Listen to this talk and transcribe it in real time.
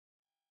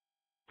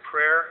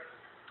prayer.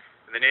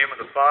 In the name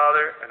of the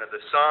Father, and of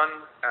the Son,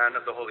 and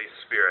of the Holy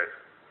Spirit.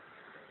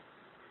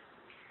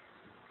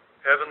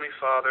 Heavenly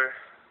Father,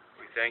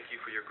 we thank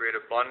you for your great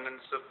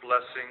abundance of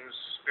blessings,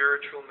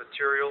 spiritual,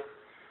 material,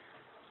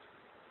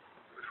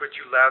 with which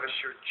you lavish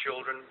your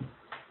children.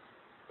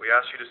 We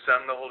ask you to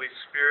send the Holy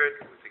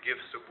Spirit with the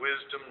gifts of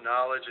wisdom,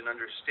 knowledge, and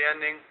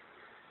understanding,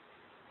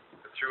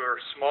 that through our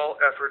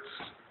small efforts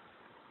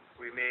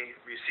we may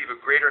receive a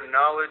greater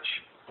knowledge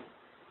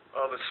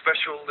of a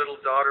special little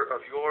daughter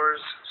of yours,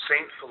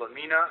 Saint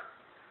Philomena,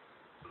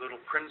 the little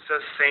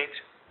princess saint,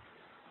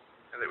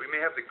 and that we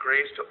may have the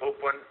grace to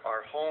open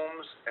our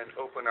homes and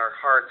open our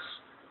hearts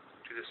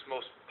to this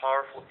most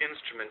powerful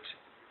instrument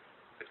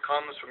that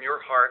comes from your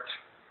heart,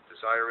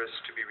 desirous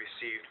to be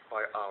received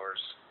by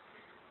ours.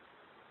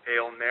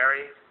 Hail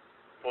Mary,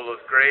 full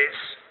of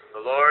grace,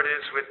 the Lord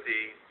is with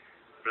thee.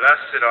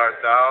 Blessed art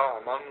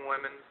thou among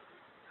women,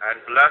 and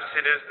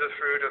blessed is the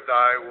fruit of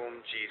thy womb,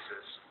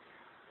 Jesus.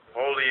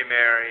 Holy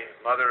Mary,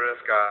 Mother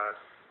of God,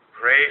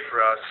 pray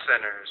for us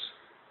sinners,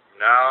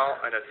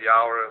 now and at the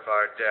hour of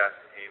our death.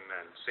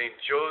 Amen. Saint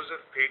Joseph,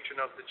 patron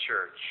of the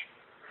Church,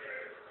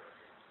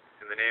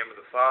 in the name of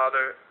the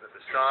Father, of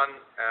the Son,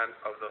 and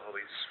of the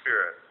Holy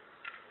Spirit.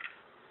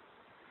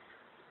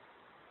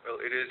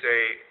 Well, it is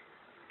a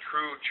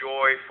true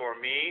joy for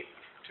me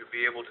to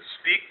be able to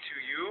speak to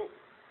you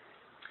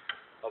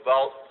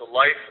about the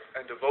life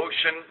and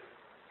devotion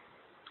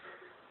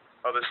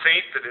of a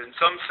saint that in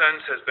some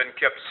sense has been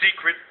kept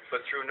secret,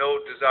 but through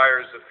no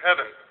desires of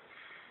heaven.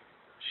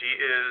 She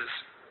is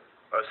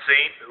a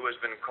saint who has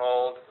been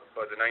called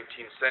by the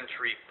 19th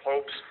century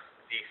popes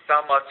the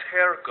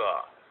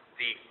Thaumaturga,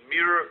 the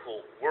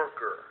miracle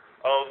worker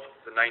of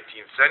the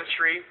 19th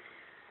century.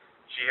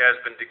 She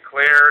has been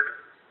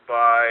declared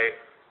by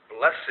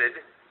Blessed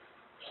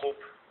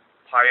Pope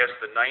Pius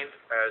IX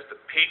as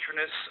the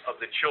patroness of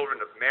the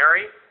children of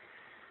Mary.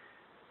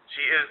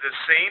 She is the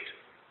saint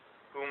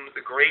whom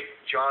the great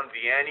John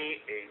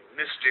Vianney, a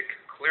mystic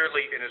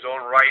clearly in his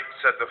own right,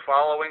 said the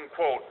following,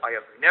 quote, "I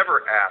have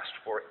never asked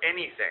for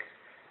anything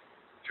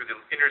through the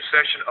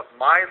intercession of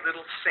my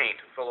little saint,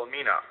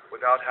 Philomena,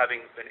 without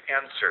having been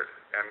answered,"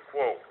 end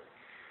quote.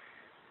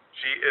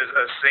 She is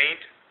a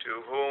saint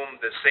to whom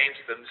the saints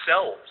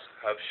themselves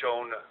have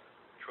shown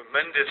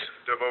tremendous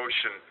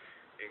devotion,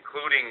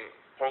 including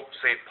Pope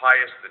St.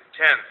 Pius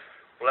X,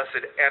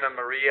 Blessed Anna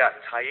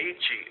Maria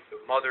Taichi, the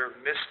mother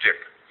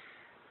mystic,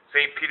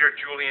 St. Peter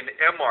Julian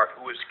Emart,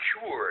 who was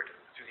cured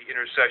through the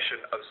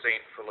intercession of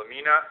St.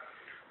 Philomena,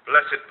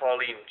 Blessed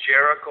Pauline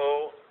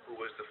Jericho, who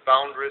was the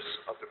foundress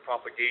of the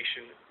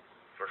Propagation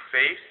for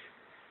Faith,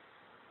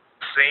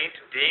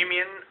 St.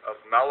 Damien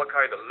of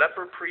Malachi, the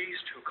leper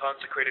priest, who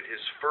consecrated his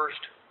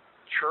first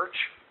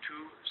church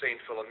to St.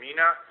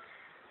 Philomena,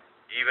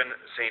 even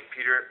St.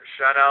 Peter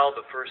Chanel,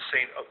 the first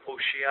saint of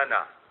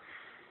Oceania.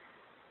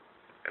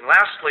 And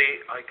lastly,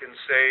 I can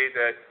say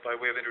that by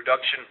way of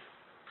introduction,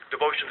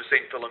 devotion to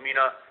St.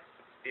 Philomena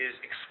is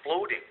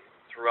exploding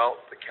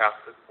throughout the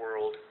Catholic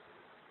world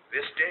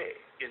this day,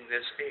 in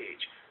this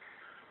age.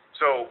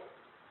 So,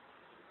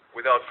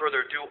 without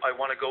further ado, I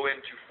want to go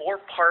into 4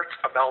 parts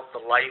about the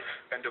life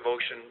and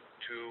devotion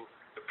to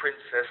the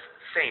princess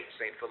saint,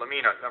 St.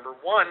 Philomena. Number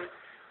 1,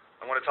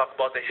 I want to talk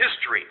about the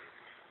history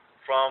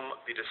from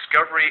the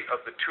discovery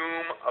of the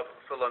tomb of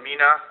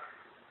Philomena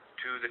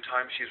to the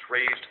time she's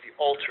raised the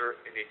altar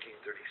in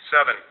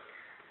 1837.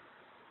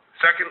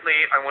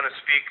 Secondly, I want to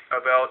speak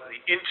about the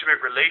intimate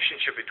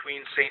relationship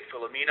between St.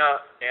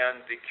 Philomena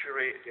and the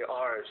Curé des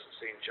Arts,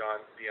 St.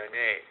 John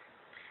Vianney.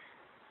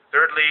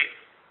 Thirdly,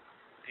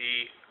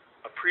 the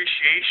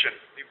appreciation,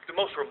 the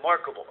most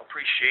remarkable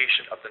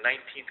appreciation of the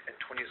 19th and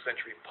 20th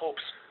century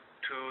popes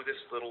to this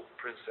little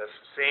princess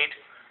saint.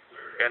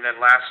 And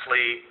then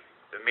lastly,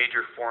 the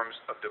major forms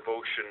of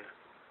devotion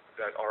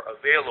that are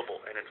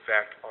available and in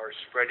fact are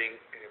spreading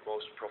in a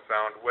most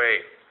profound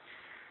way.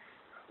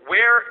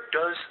 Where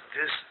does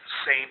this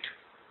saint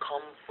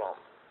come from?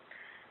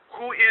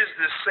 Who is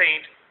this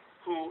saint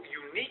who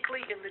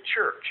uniquely in the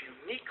Church,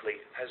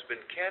 has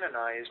been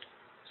canonized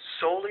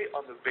solely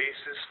on the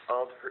basis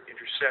of her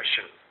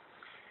intercession?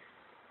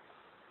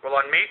 Well,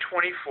 on May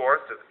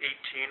 24th of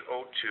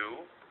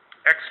 1802,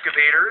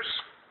 excavators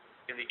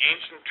in the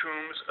ancient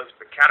tombs of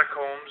the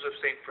catacombs of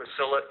St.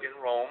 Priscilla in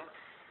Rome,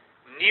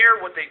 near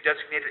what they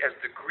designated as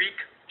the Greek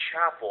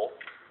chapel,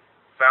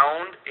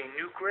 found a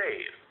new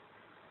grave.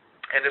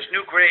 And this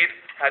new grave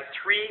had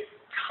 3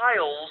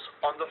 tiles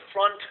on the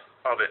front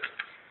of it.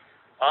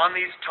 On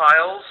these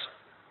tiles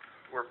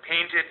were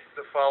painted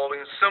the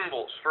following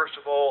symbols. First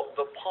of all,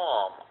 the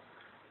palm,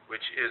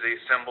 which is a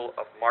symbol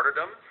of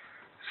martyrdom.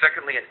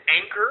 Secondly, an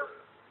anchor.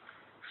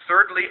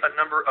 Thirdly, a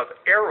number of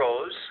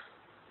arrows.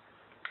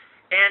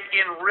 And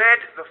in red,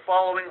 the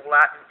following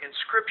Latin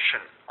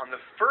inscription. On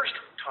the first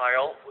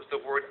tile was the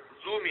word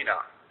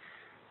lumina.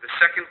 The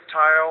second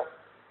tile,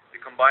 the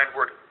combined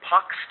word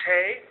pax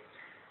te.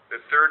 The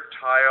third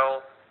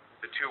tile,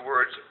 the 2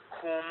 words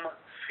cum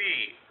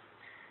fi.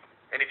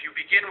 And if you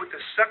begin with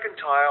the second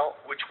tile,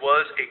 which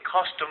was a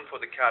custom for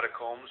the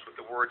catacombs, with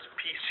the words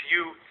peace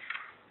you,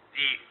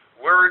 The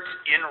words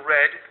in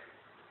red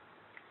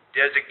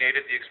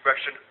designated the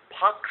expression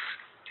Pax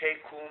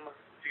tecum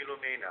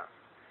Philomena.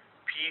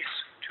 Peace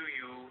to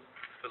you,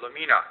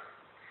 Philomena.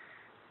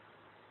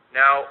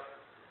 Now,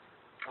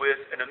 with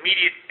an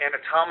immediate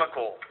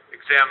anatomical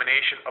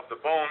examination of the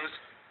bones,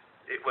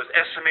 it was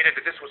estimated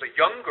that this was a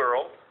young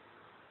girl,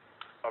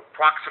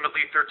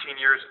 approximately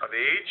 13 years of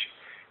age.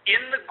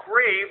 In the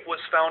grave was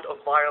found a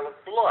vial of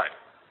blood,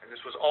 and this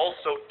was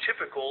also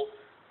typical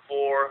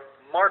for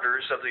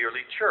martyrs of the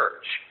early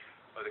church.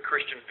 The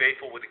Christian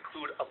faithful would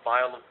include a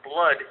vial of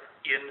blood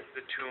in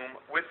the tomb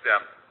with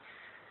them.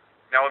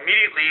 Now,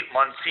 immediately,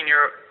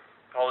 Monsignor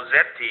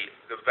Pausetti,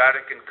 the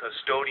Vatican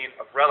custodian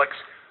of relics,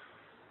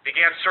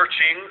 began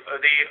searching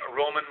the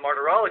Roman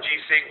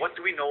martyrology, saying, what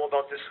do we know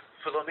about this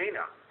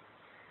Philomena?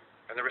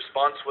 And the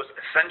response was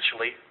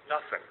essentially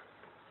nothing.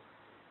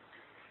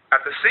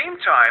 At the same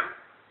time,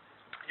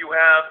 you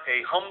have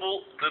a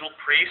humble little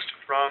priest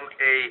from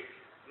a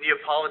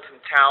Neapolitan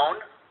town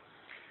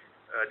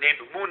named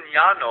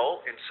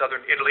Mugnano in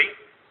southern Italy,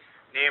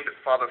 named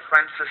Father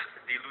Francis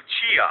de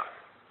Lucia.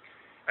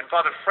 And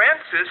Father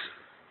Francis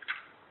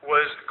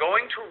was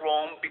going to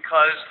Rome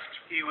because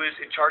he was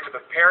in charge of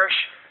a parish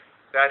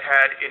that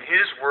had, in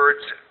his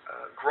words,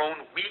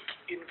 grown weak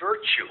in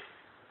virtue.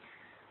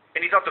 And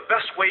he thought the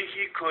best way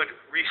he could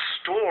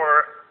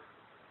restore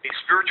a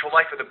spiritual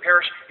life of the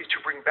parish is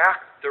to bring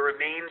back the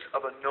remains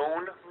of a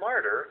known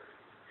martyr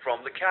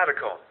from the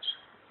catacombs.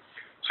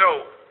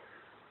 So,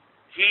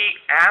 he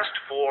asked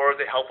for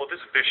the help of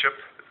his bishop,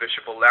 the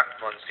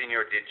bishop-elect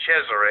Monsignor de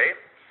Cesare,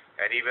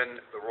 and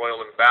even the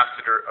royal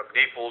ambassador of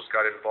Naples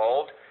got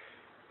involved.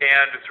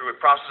 And through a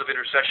process of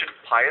intercession,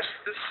 Pius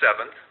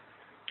VII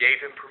gave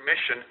him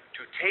permission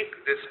to take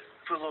this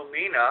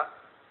Philomena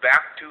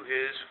back to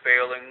his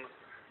failing,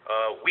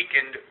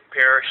 weakened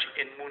parish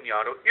in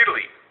Mugnano,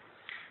 Italy.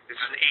 This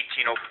is in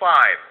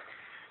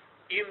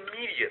 1805.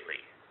 Immediately,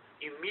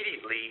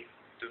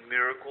 the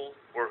miracle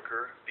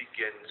worker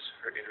begins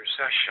her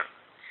intercession.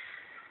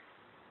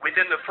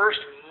 Within the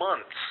first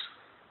months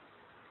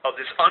of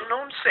this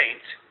unknown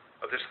saint,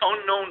 of this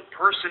unknown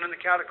person in the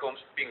catacombs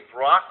being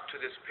brought to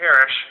this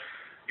parish,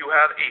 you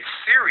have a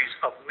series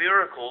of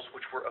miracles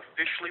which were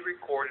officially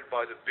recorded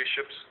by the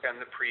bishops and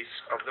the priests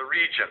of the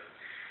region.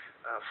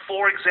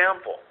 For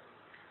example,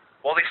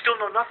 while they still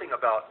know nothing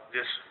about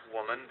this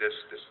woman, this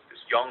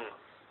young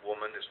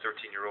woman, this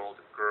 13-year-old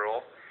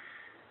girl,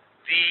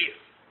 the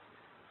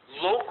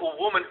local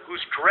woman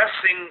who's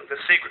dressing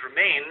the sacred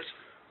remains,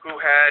 who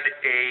had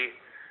a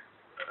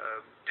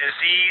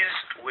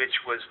disease which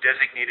was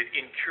designated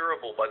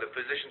incurable by the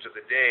physicians of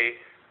the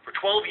day, for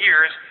 12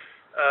 years,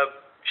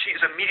 she is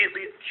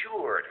immediately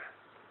cured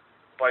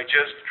by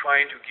just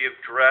trying to give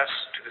dress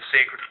to the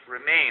sacred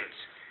remains.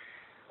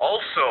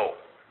 Also,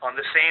 on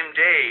the same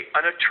day,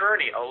 an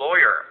attorney, a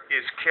lawyer,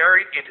 is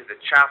carried into the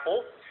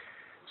chapel,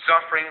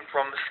 suffering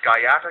from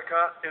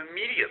sciatica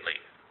immediately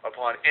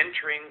upon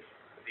entering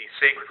the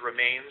sacred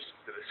remains,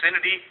 the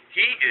vicinity.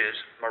 He is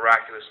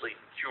miraculously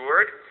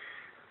cured.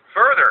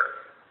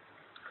 Further,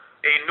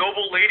 a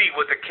noble lady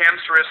with a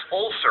cancerous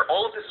ulcer.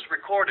 All of this is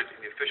recorded in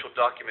the official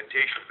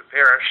documentation of the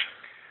parish.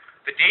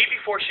 The day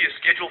before she is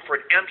scheduled for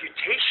an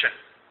amputation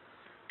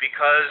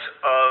because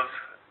of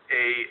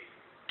a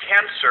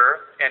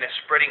cancer and a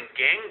spreading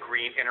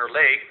gangrene in her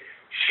leg,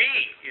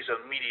 she is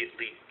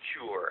immediately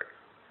cured.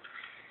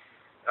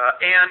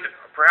 And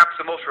perhaps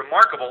the most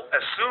remarkable,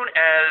 as soon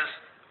as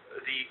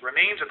the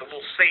remains of the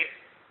little saint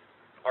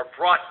are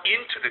brought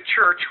into the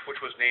church, which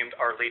was named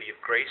Our Lady of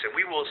Grace, and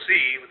we will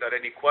see, without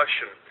any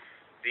question,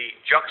 the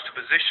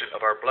juxtaposition of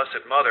our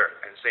Blessed Mother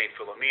and Saint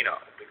Philomena,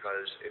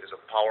 because it is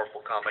a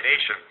powerful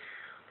combination.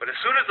 But as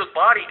soon as the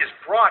body is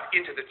brought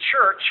into the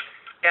church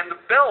and the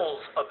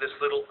bells of this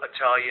little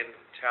Italian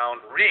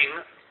town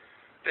ring,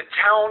 the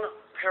town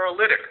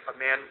paralytic, a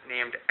man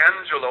named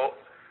Angelo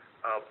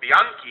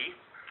Bianchi,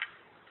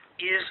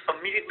 is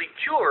immediately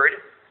cured,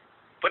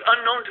 but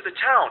unknown to the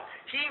town.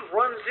 He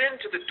runs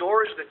into the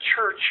doors of the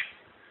church,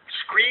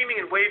 screaming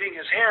and waving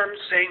his hands,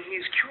 saying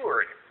he's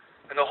cured.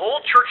 And the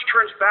whole church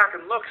turns back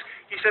and looks.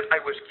 He said,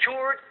 I was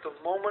cured the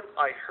moment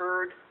I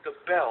heard the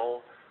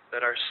bell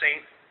that our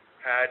saint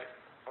had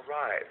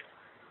arrived.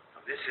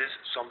 Now, this is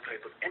some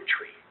type of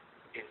entry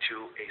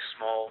into a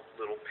small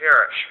little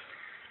parish.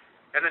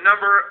 And the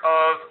number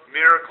of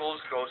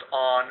miracles goes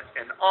on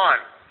and on.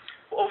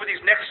 Well, over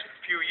these next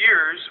few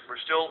years, we're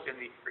still in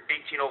the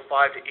 1805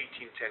 to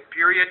 1810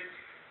 period,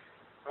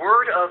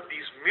 word of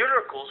these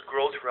miracles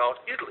grow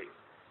throughout Italy.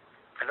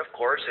 And of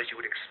course, as you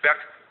would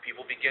expect,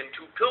 people begin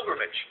to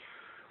pilgrimage.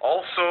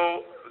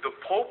 Also, the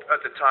Pope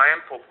at the time,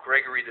 Pope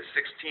Gregory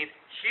XVI,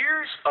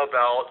 hears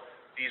about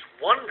these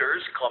wonders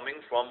coming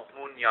from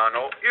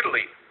Mugnano,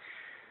 Italy.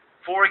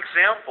 For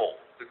example,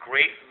 the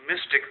great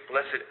mystic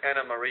Blessed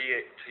Anna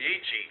Maria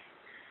Tiegi,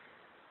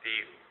 the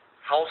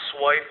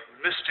housewife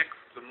mystic,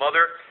 the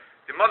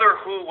mother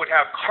who would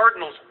have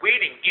cardinals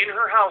waiting in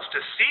her house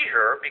to see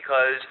her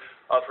because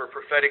of her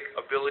prophetic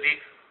ability,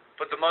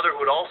 but the mother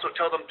would also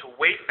tell them to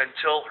wait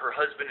until her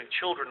husband and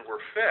children were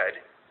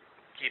fed.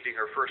 keeping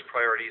her first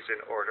priorities in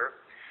order.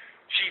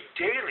 She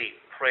daily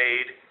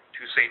prayed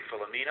to St.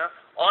 Philomena.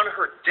 On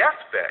her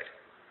deathbed,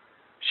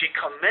 she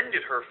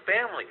commended her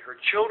family, her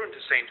children,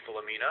 to St.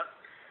 Philomena.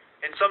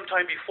 And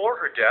sometime before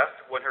her death,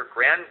 when her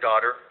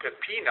granddaughter,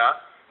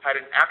 Pepina, had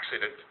an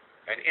accident,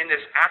 and in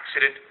this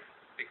accident,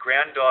 the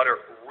granddaughter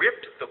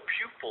ripped the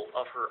pupil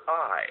of her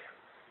eye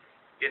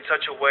in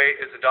such a way,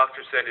 as the doctor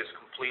said, is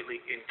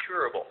completely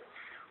incurable.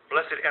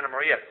 Blessed Anna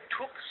Maria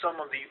took some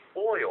of the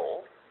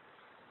oil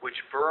which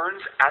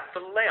burns at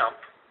the lamp,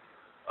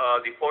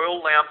 the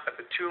oil lamp at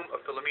the tomb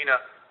of Philomena,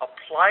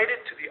 applied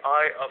it to the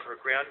eye of her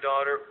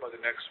granddaughter. By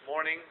the next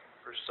morning,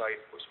 her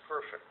sight was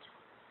perfect.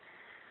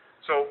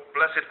 So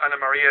Blessed Anna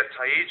Maria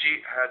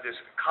Taigi had this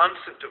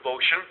constant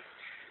devotion,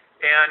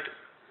 and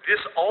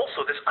this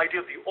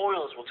idea of the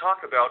oil, as we'll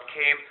talk about,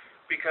 came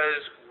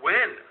because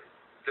when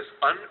this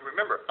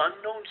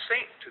unknown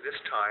saint to this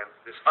time,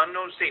 this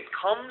unknown saint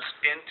comes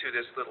into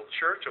this little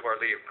church of Our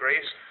Lady of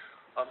Grace,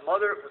 a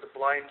mother with a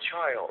blind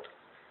child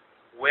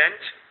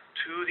went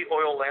to the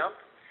oil lamp.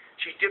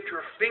 She dipped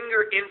her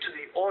finger into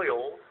the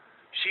oil.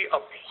 She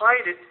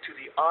applied it to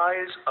the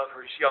eyes of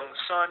her young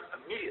son.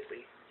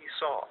 Immediately, he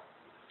saw.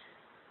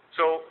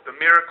 So the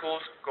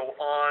miracles go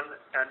on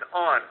and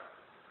on.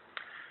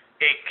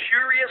 A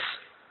curious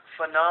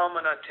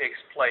phenomena takes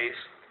place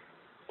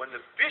when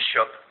the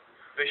Bishop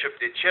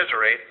de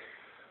Cesare,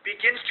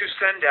 begins to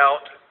send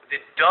out the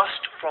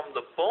dust from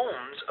the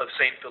bones of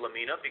St.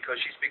 Philomena because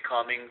she's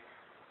becoming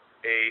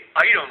a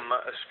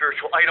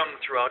spiritual item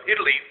throughout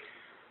Italy.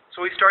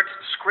 So he starts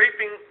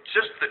scraping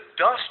just the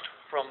dust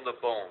from the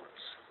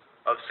bones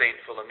of St.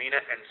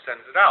 Philomena and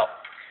sends it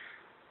out.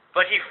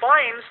 But he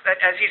finds that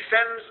as he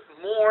sends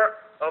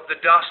more of the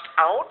dust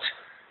out,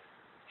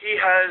 he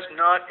has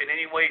not in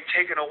any way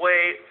taken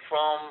away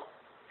from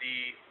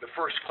the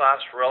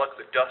first-class relic,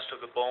 the dust of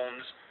the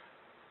bones,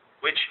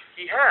 which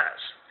he has.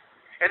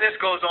 And this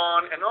goes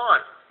on and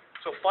on.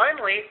 So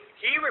finally,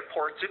 he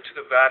reports it to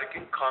the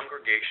Vatican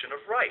Congregation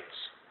of Rites.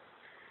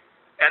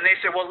 And they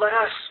say, well, let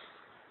us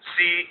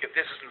see if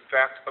this is in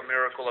fact a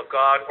miracle of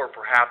God, or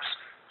perhaps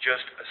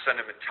just a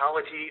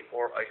sentimentality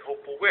or a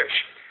hopeful wish.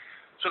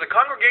 So the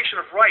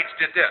Congregation of Rites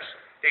did this.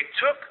 They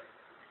took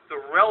the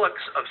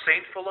relics of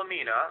St.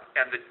 Philomena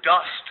and the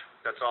dust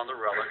that's on the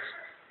relics,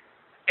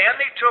 and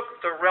they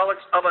took the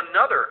relics of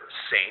another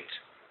saint,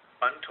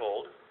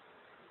 untold,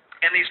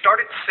 and they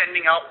started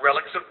sending out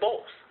relics of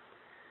both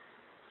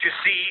to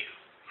see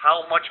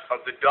how much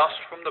of the dust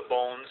from the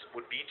bones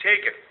would be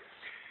taken.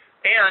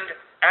 And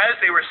as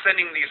they were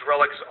sending these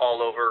relics all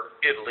over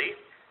Italy,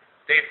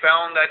 they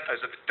found that as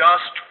the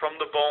dust from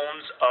the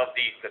bones of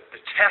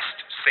the test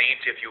saint,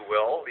 if you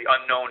will, the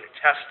unknown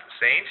test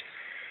saint,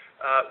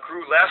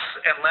 grew less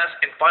and less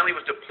and finally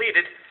was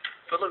depleted,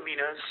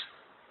 Philomena's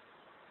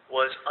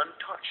was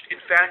untouched.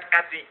 In fact,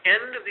 at the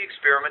end of the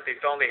experiment, they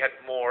found they had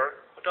more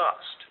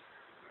dust.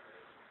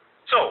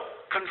 So,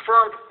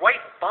 confirmed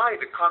right by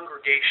the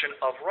Congregation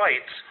of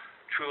Rites,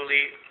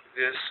 truly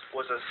this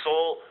was a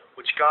soul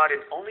which God, in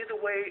only the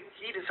way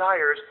He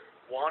desires,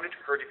 wanted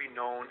her to be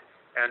known,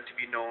 and to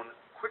be known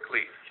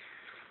quickly.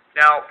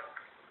 Now,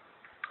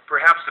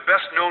 perhaps the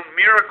best known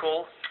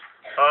miracle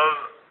of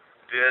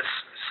this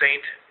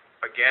saint,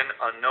 again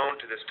unknown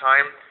to this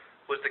time,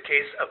 was the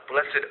case of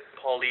Blessed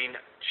Pauline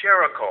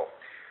Jaricot.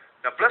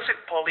 Now, Blessed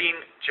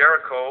Pauline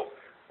Jaricot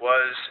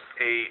was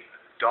a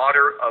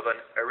daughter of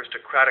an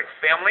aristocratic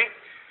family.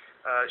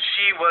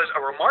 She was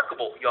a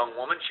remarkable young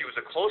woman. She was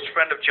a close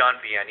friend of John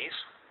Vianney's,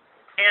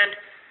 and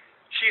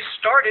she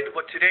started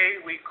what today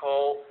we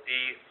call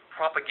the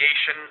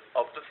propagation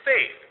of the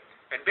faith.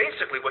 And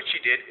basically what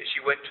she did is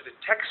she went to the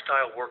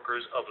textile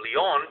workers of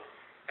Lyon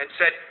and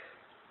said,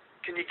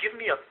 "Can you give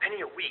me a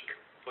penny a week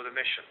for the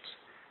missions?"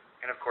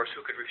 And of course,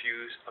 who could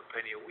refuse a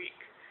penny a week?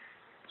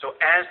 So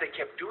as they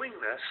kept doing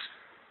this,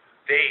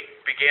 they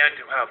began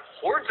to have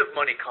hordes of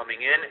money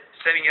coming in,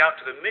 sending it out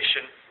to the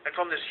mission. And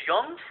from this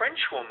young French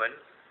woman,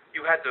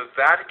 you had the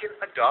Vatican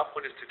adopt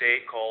what is today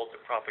called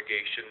the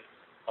propagation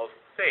of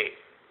faith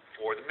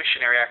for the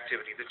missionary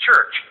activity of the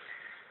church.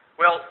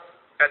 Well,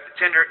 at the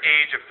tender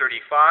age of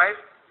 35,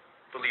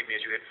 believe me,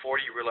 as you hit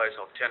 40, you realize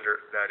how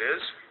tender that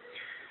is,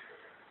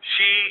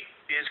 she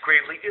is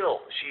gravely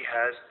ill. She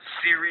has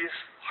serious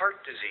heart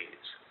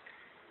disease.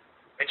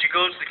 And she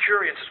goes to the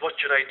Curé and says, "What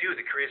should I do?"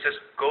 The Curé says,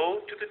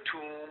 "Go to the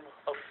tomb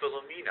of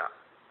Philomena."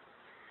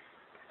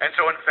 And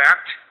so, in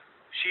fact,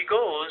 she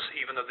goes,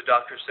 even though the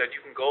doctor said,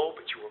 "You can go,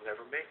 but you will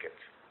never make it."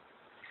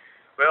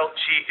 Well,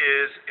 she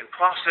is in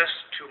process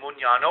to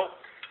Mugnano,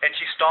 and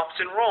she stops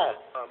in Rome.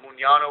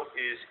 Mugnano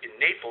is in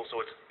Naples,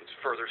 so it's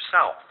further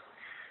south.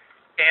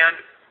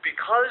 And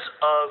because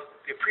of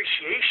the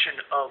appreciation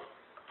of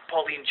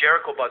Pauline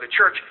Jaricot by the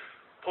Church,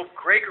 Pope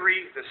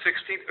Gregory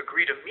XVI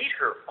agreed to meet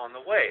her on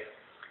the way.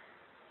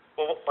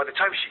 Well, by the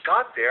time she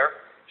got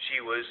there, she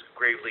was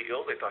gravely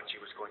ill. They thought she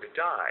was going to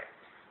die.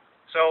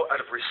 So, out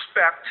of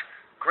respect,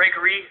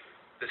 Gregory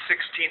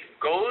XVI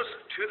goes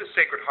to the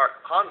Sacred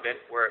Heart Convent,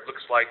 where it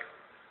looks like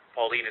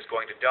Pauline is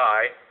going to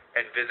die,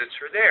 and visits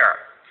her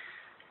there.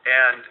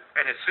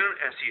 And as soon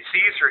as he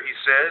sees her, he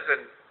says,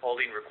 and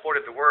Pauline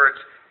recorded the words,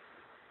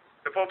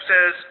 the Pope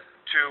says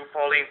to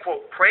Pauline,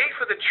 quote, "Pray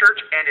for the church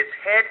and its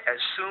head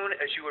as soon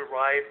as you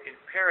arrive in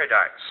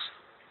paradise."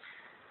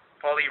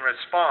 Pauline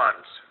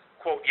responds,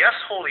 quote, "Yes,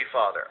 Holy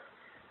Father,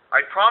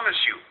 I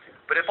promise you,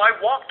 but if I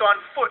walked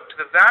on foot to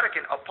the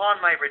Vatican upon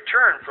my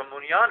return from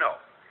Mugnano,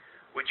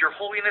 would your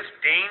Holiness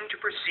deign to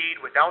proceed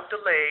without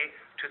delay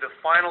to the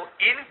final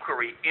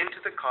inquiry into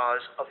the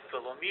cause of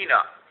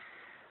Philomena?"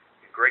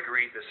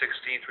 Gregory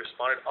XVI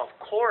responded, "Of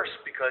course,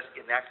 because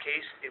in that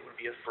case it would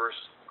be a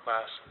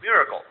first-class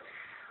miracle."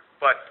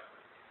 But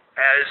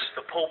as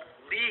the Pope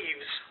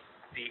leaves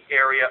the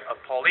area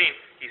of Pauline,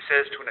 he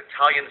says to an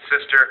Italian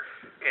sister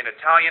in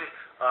Italian,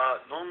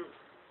 "Non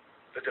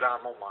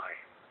vedremo mai."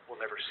 We'll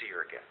never see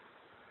her again.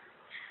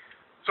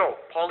 So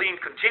Pauline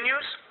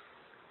continues.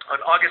 On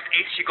August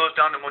 8th, she goes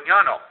down to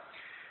Mugnano.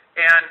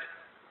 And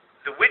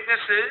the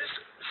witnesses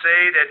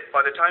say that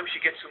by the time she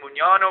gets to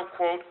Mugnano,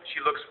 quote, she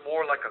looks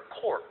more like a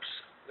corpse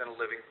than a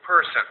living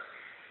person.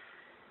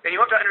 And you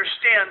have to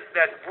understand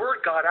that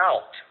word got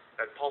out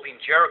that Pauline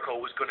Jericho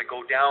was going to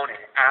go down and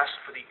ask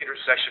for the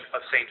intercession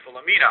of St.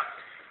 Philomena.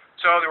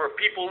 So there were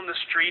people in the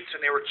streets,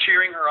 and they were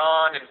cheering her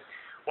on and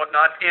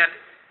whatnot. And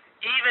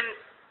even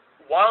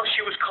while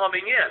she was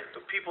coming in,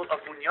 the people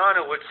of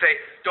Mugnano would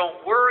say,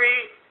 "Don't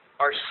worry,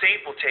 our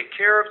saint will take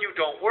care of you.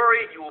 Don't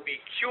worry, you will be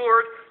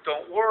cured.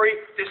 Don't worry,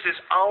 this is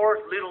our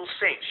little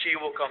saint. She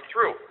will come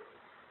through."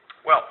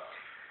 Well,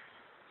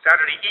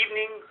 Saturday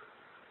evening,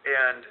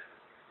 and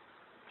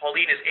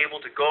Pauline is able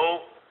to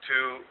go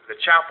to the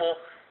chapel,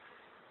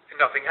 and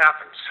nothing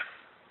happens.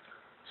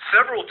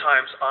 Several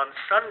times on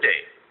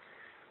Sunday,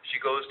 she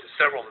goes to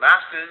several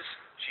masses,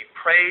 she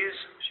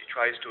prays, she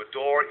tries to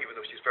adore, even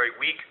though she's very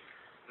weak.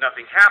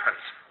 Nothing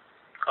happens.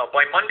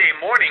 By Monday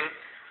morning,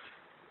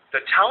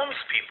 the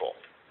townspeople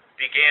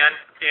began,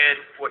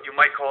 in what you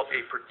might call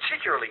a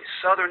particularly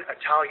southern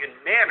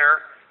Italian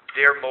manner,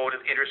 their mode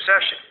of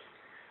intercession.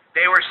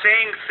 They were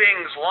saying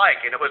things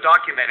like, and it was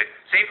documented,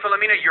 "St.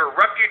 Philomena, your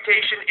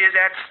reputation is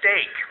at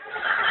stake.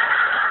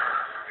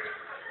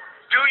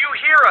 Do you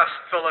hear us,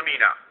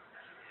 Philomena?"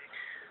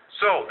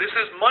 So, this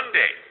is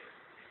Monday,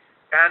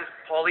 and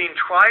Pauline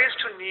tries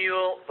to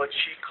kneel, but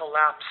she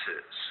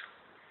collapses.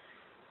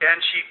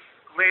 And she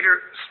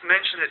later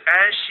mentioned that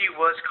as she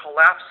was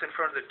collapsed in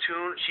front of the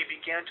tomb, she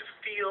began to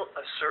feel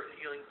a certain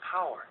healing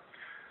power.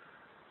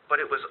 But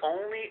it was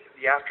only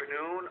the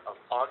afternoon of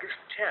August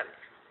 10th,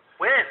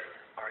 when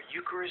our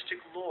Eucharistic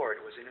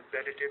Lord was in a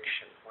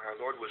benediction, when our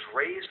Lord was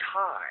raised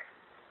high,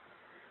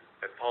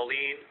 that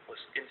Pauline was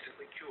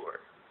instantly cured.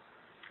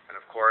 And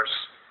of course,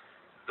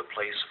 the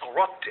place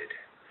erupted.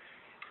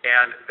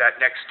 And that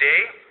next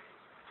day,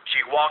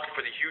 she walked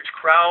for the huge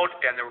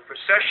crowd, and there were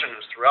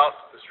processions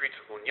throughout the streets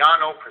of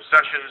Mugnano,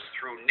 processions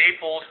through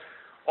Naples,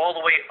 all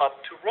the way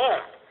up to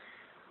Rome.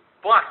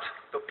 But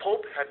the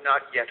Pope had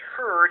not yet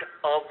heard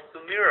of the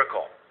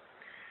miracle.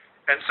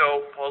 And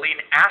so Pauline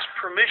asked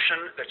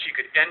permission that she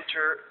could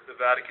enter the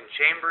Vatican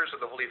chambers of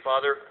the Holy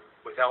Father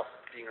without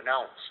being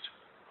announced.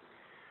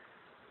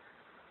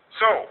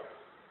 So,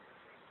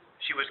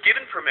 she was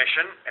given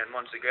permission, and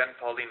once again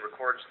Pauline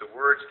records the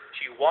words,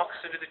 she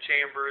walks into the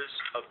chambers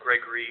of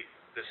Gregory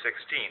the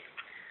 16th.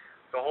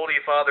 The Holy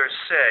Father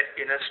said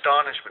in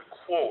astonishment,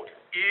 quote,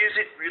 "Is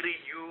it really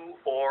you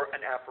or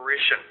an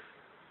apparition?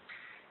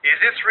 Is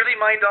this really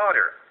my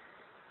daughter?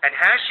 And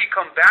has she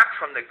come back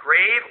from the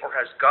grave, or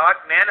has God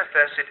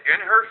manifested in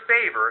her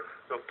favor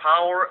the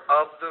power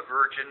of the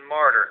Virgin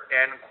Martyr?"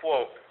 End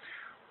quote.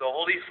 The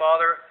Holy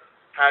Father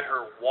had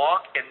her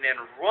walk and then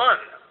run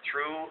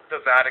through the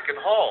Vatican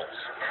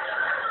halls.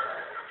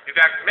 In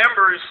fact,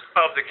 members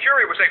of the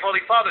Curia were saying,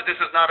 "Holy Father, this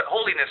is not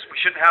holiness. We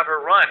shouldn't have her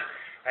run."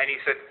 And he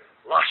said,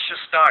 "Lascia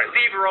stare,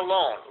 leave her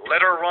alone,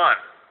 let her run."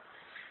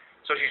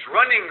 So she's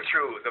running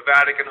through the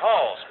Vatican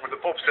halls. When the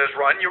Pope says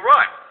run, you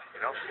run.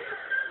 You know.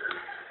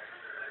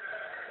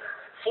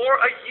 For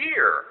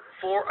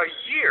a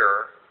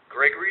year,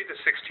 Gregory the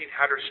 16th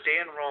had her stay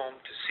in Rome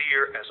to see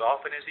her as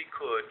often as he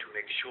could to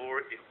make sure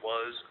it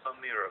was a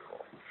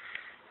miracle.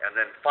 And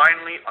then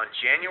finally, on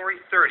January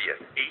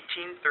 30th,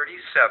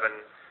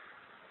 1837,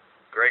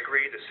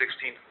 Gregory the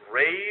 16th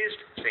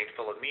raised St.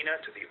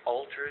 Philomena to the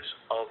altars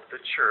of the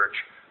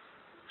church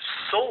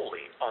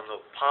solely on the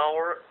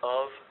power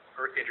of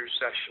her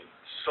intercession,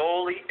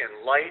 solely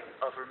in light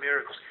of her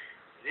miracles.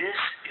 This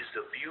is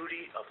the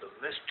beauty of the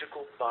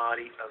mystical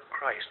body of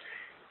Christ.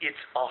 It's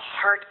a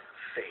heart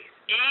faith.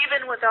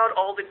 Even without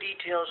all the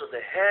details of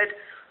the head,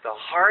 the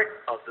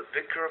heart of the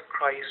Vicar of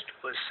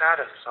Christ was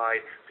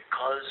satisfied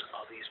because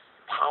of these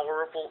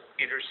powerful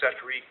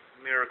intercessory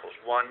miracles,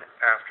 one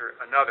after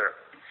another.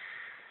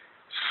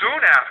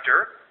 Soon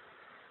after,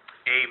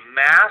 a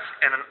Mass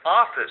and an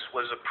office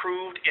was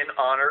approved in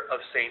honor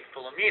of St.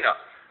 Philomena,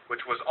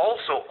 which was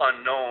also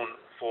an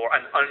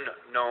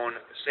unknown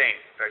saint.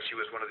 In fact, she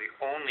was one of the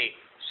only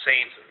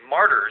saints and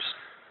martyrs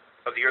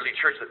of the early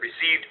church that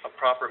received a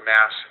proper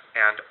Mass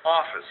and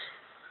office.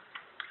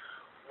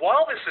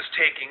 While this is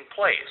taking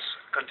place,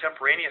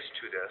 contemporaneous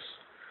to this,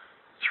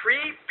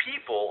 three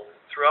people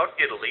throughout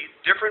Italy,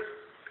 different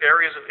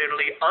areas of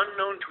Italy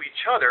unknown to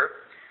each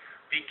other,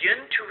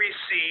 begin to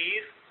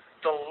receive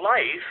the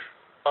life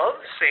of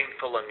Saint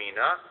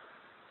Philomena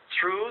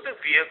through the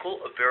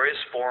vehicle of various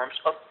forms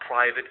of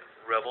private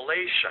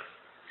revelation.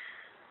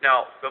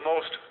 Now, the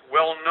most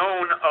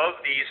well-known of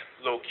these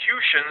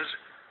locutions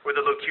were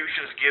the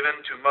locutions given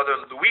to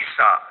Mother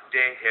Luisa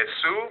de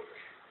Jesus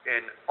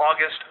in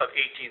August of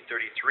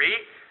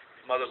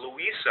 1833. Mother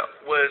Luisa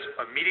was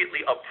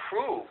immediately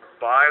approved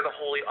by the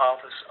Holy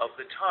Office of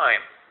the time.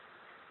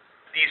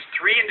 These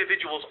three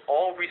individuals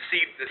all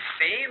received the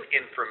same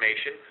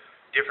information,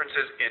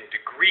 differences in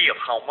degree of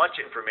how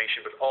much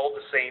information, but all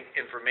the same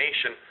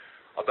information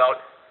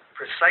about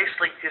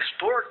precisely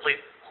historically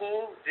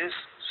who this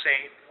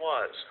saint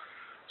was.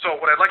 So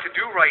what I'd like to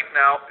do right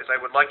now is I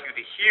would like you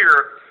to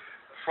hear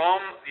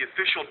from the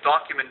official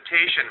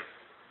documentation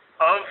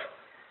of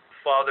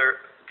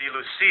Father de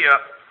Lucia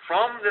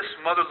from this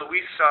Mother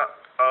Luisa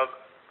of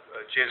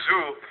Jesus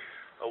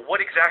what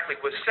exactly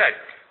was said.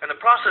 And the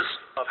process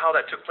of how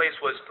that took place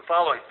was the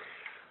following.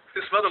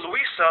 This Mother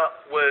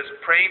Luisa was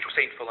praying to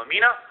Saint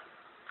Philomena.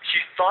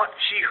 She thought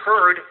she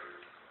heard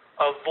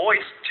a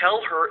voice tell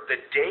her the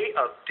day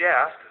of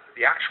death,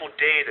 the actual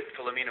day that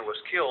Philomena was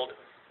killed,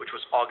 which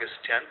was August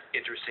 10th,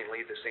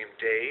 interestingly the same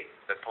day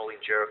that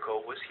Pauline Jericho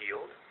was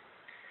healed.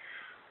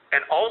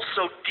 And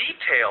also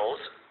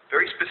details,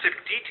 very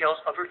specific details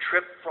of her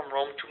trip from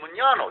Rome to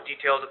Mugnano,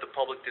 details that the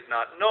public did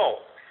not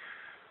know.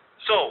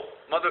 So,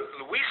 Mother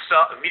Luisa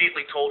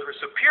immediately told her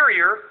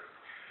superior,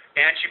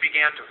 and she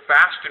began to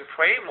fast and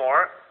pray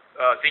more,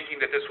 thinking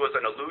that this was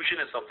an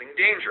illusion and something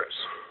dangerous.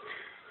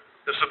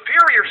 The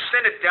superior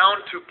sent it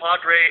down to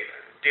Padre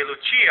de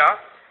Lucia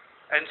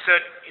and said,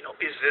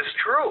 is this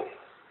true?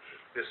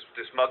 This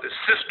religious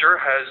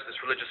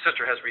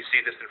sister has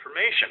received this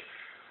information.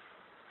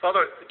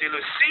 Father de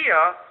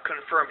Lucia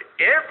confirmed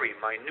every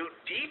minute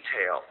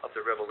detail of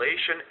the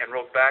revelation and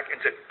wrote back and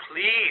said,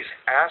 please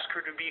ask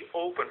her to be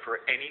open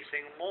for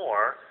anything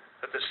more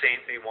that the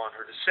saint may want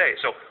her to say.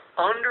 So,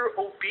 under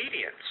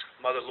obedience,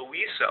 Mother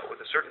Luisa, with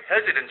a certain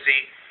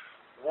hesitancy,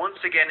 once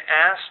again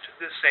asked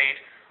the saint,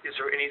 is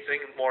there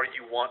anything more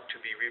you want to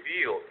be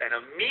revealed? And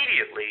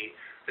immediately,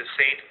 the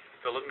Saint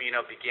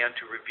Philomena began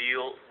to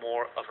reveal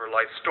more of her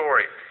life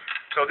story.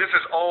 So this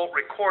is all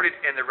recorded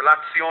in the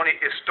Relazione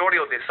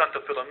Storia de Santa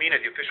Philomena,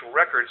 the official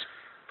records,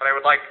 but I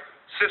would like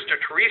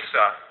Sister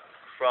Teresa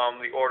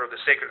from the Order of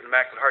the Sacred and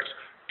Immaculate Hearts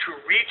to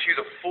read you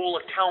the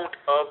full account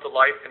of the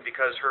life, and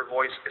because her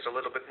voice is a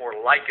little bit more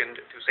likened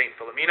to Saint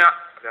Philomena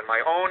than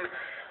my own,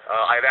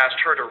 I've asked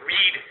her to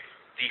read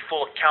the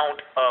full account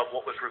of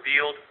what was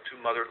revealed to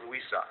Mother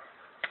Luisa.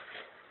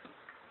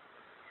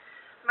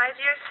 My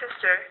dear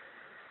sister,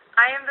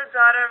 I am the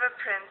daughter of a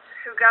prince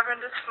who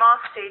governed a small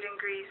state in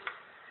Greece.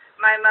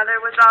 My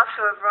mother was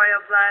also of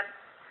royal blood.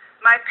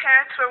 My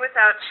parents were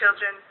without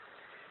children.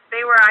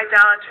 They were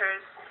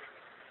idolaters.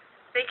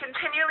 They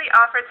continually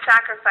offered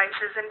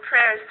sacrifices and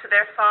prayers to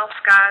their false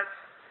gods.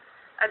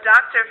 A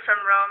doctor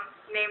from Rome,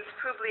 named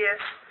Publius,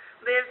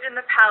 lived in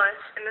the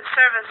palace in the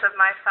service of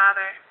my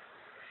father.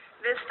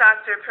 This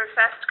doctor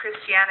professed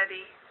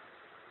Christianity.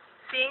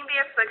 Seeing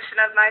the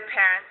affliction of my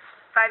parents,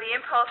 by the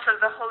impulse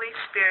of the Holy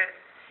Spirit,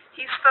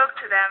 he spoke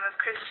to them of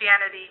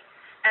Christianity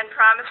and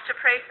promised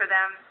to pray for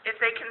them if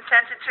they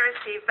consented to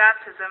receive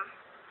baptism.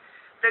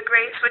 The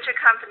grace which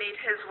accompanied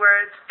his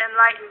words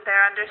enlightened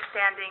their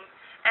understanding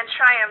and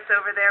triumphed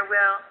over their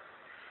will.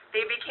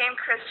 They became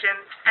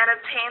Christians and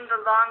obtained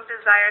the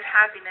long-desired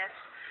happiness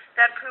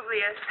that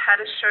Publius had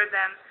assured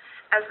them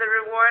as the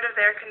reward of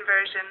their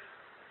conversion.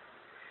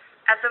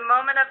 At the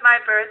moment of my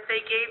birth,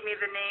 they gave me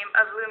the name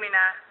of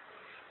Lumina,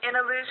 in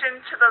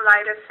allusion to the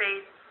light of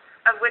faith,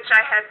 of which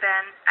I had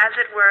been, as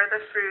it were,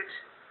 the fruit.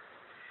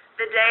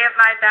 The day of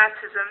my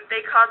baptism,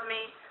 they called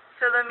me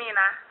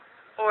Philomena,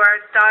 or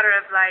Daughter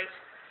of Light,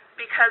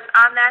 because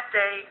on that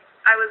day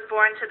I was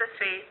born to the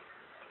faith.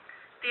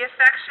 The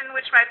affection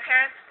which my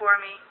parents bore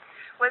me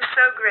was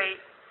so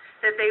great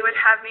that they would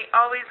have me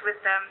always with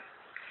them.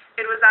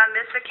 It was on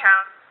this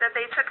account that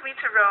they took me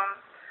to Rome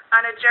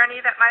on a journey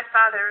that my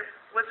father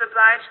was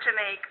obliged to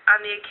make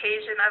on the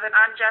occasion of an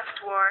unjust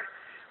war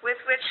with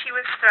which he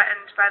was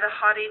threatened by the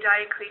haughty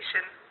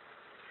Diocletian.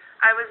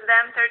 I was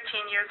then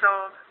 13 years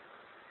old.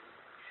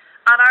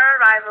 On our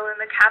arrival in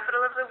the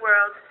capital of the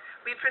world,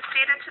 we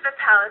proceeded to the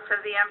palace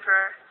of the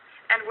emperor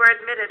and were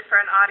admitted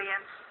for an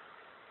audience.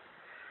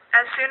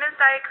 As soon as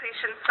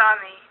Diocletian saw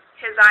me,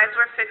 his eyes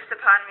were fixed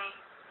upon me.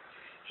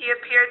 He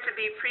appeared to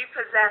be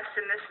prepossessed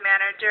in this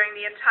manner during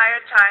the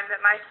entire time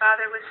that my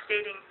father was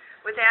stating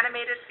with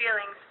animated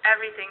feelings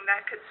everything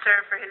that could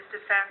serve for his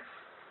defense.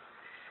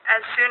 As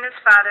soon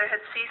as father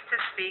had ceased to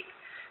speak,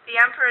 the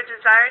emperor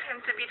desired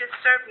him to be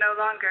disturbed no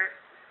longer,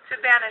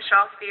 to banish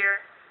all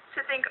fear,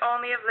 to think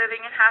only of living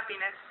in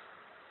happiness.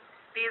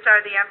 These are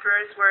the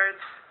emperor's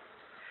words.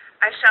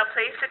 I shall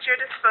place at your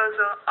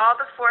disposal all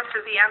the force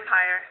of the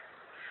empire.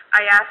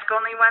 I ask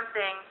only one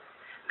thing,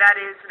 that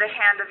is, the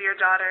hand of your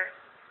daughter.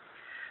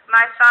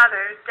 My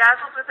father,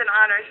 dazzled with an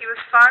honor he was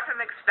far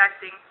from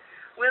expecting,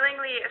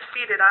 willingly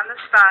acceded on the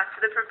spot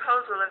to the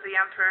proposal of the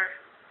emperor.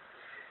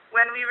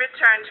 When we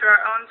returned to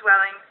our own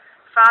dwelling,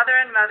 father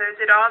and mother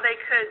did all they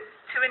could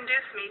to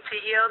induce me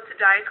to yield to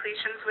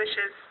Diocletian's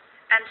wishes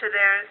and to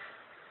theirs.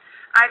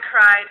 I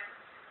cried,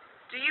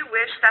 "Do you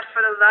wish that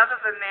for the love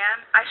of a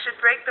man I should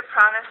break the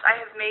promise I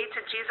have made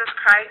to Jesus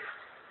Christ?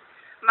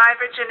 My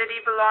virginity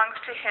belongs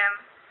to him.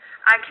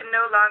 I can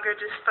no longer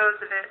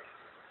dispose of it."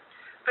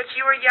 "But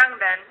you were young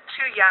then,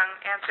 too young,"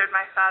 answered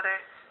my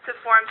father, "to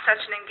form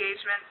such an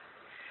engagement."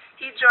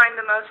 He joined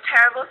the most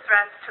terrible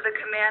threats to the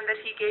command that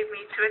he gave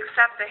me to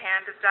accept the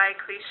hand of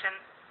Diocletian.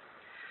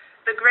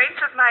 The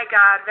grace of my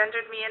God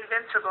rendered me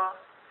invincible.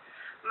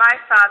 My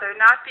father,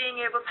 not being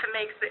able to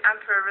make the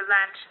emperor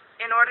relent,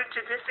 in order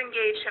to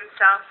disengage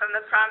himself from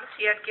the promise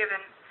he had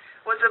given,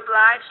 was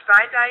obliged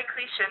by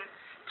Diocletian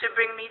to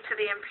bring me to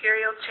the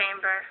imperial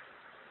chamber.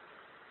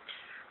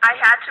 I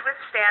had to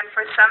withstand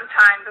for some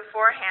time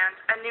beforehand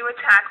a new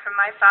attack from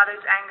my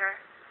father's anger.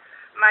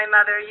 My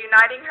mother,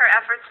 uniting her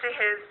efforts to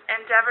his,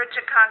 endeavored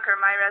to conquer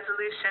my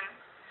resolution.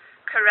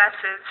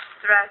 Caresses,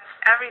 threats,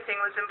 everything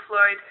was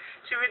employed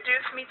to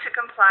reduce me to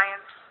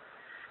compliance.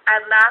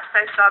 At last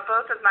I saw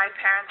both of my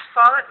parents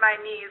fall at my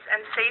knees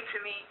and say to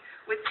me,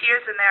 with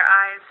tears in their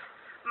eyes,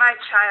 "My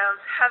child,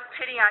 have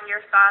pity on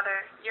your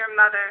father, your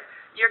mother,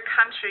 your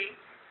country,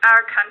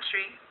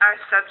 our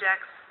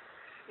subjects."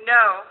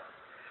 "No,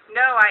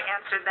 no," I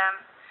answered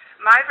them.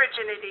 "My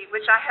virginity,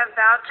 which I have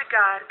vowed to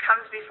God,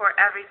 comes before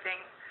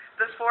everything,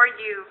 before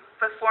you,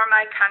 before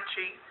my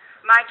country.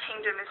 My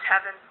kingdom is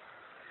heaven."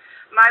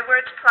 My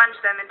words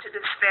plunged them into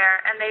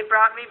despair, and they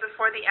brought me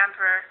before the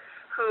emperor,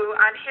 who,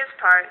 on his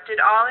part, did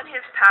all in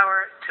his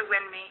power to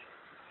win me.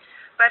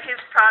 But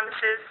his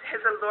promises,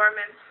 his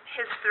allurements,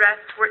 his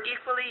threats were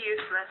equally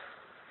useless.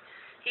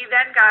 He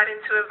then got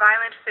into a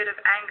violent fit of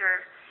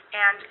anger,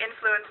 and,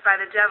 influenced by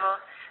the devil,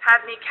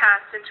 had me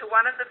cast into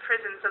one of the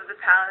prisons of the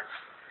palace,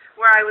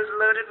 where I was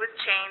loaded with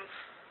chains.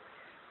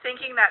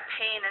 Thinking that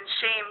pain and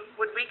shame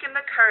would weaken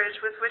the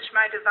courage with which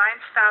my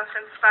divine spouse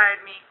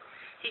inspired me,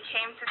 he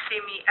came to see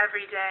me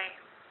every day.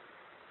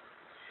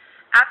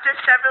 After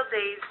several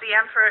days, the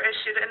emperor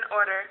issued an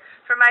order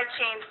for my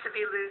chains to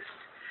be loosed,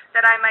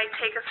 that I might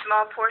take a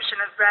small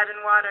portion of bread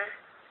and water.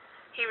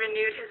 He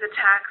renewed his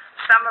attacks,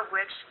 some of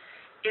which,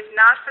 if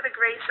not for the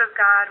grace of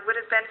God, would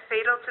have been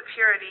fatal to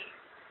purity.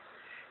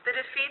 The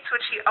defeats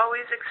which he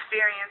always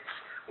experienced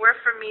were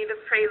for me the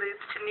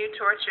preludes to new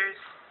tortures.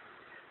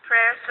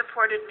 Prayer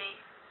supported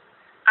me.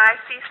 I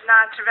ceased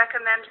not to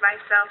recommend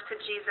myself to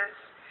Jesus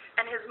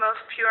and his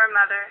most pure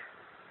mother.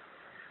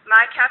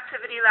 My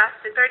captivity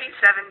lasted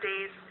 37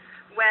 days,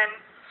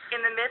 when,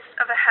 in the midst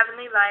of a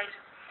heavenly light,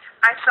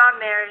 I saw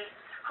Mary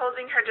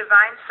holding her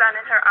divine Son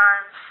in her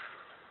arms.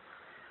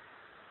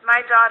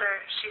 "My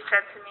daughter," she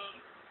said to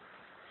me,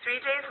 3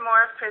 days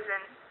more of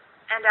prison,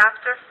 and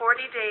after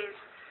 40 days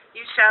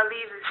you shall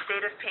leave this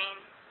state of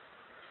pain."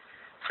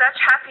 Such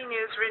happy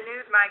news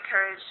renewed my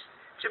courage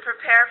to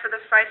prepare for the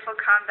frightful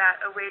combat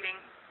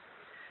awaiting.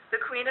 The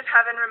Queen of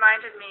Heaven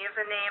reminded me of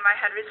the name I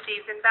had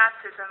received in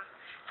baptism,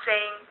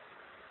 saying,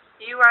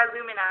 "You are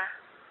Lumina,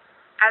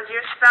 as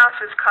your spouse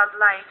is called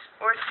Light,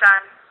 or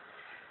Sun.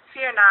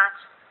 Fear not,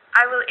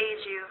 I will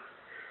aid you."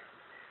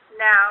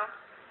 Now,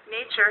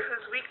 nature,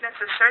 whose weakness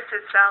asserts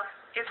itself,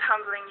 is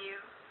humbling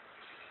you.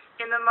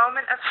 In the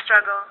moment of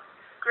struggle,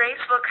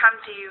 grace will come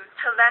to you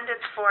to lend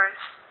its force.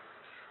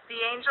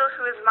 The angel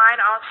who is mine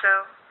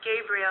also,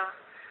 Gabriel,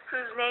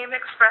 whose name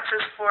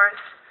expresses force,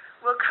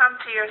 will come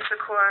to your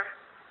succor.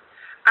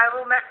 I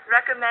will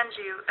recommend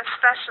you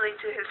especially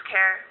to his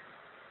care.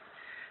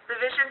 The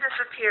vision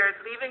disappeared,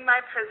 leaving my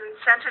prison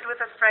scented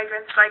with a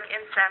fragrance like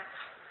incense.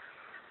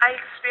 I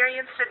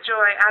experienced a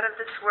joy out of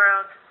this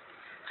world,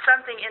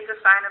 something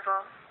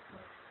indefinable.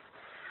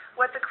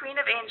 What the Queen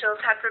of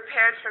Angels had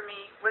prepared for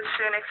me was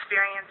soon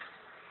experienced.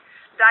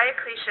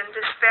 Diocletian,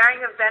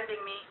 despairing of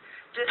bending me,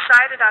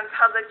 decided on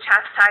public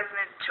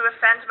chastisement to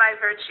offend my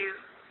virtue.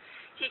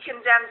 He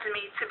condemned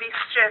me to be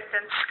stripped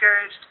and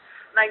scourged,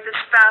 like the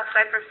spouse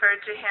I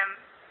preferred to him.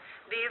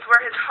 These were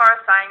his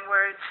horrifying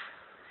words: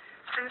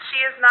 "Since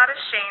she is not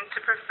ashamed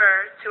to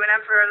prefer to an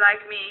emperor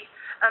like me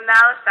a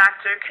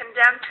malefactor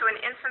condemned to an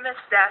infamous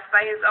death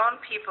by his own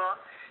people,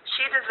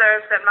 she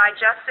deserves that my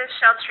justice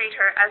shall treat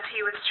her as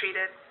he was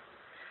treated."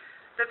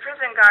 The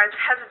prison guards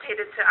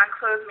hesitated to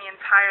unclothe me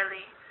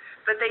entirely,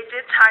 but they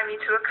did tie me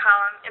to a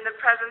column in the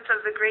presence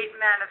of the great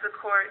men of the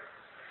court.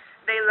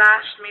 They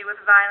lashed me with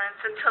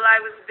violence until I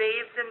was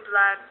bathed in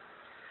blood.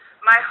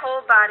 My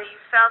whole body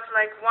felt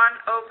like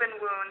one open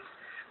wound,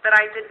 but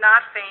I did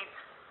not faint.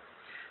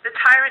 The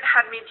tyrant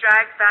had me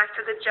dragged back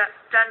to the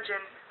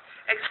dungeon,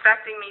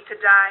 expecting me to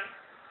die.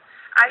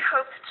 I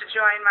hoped to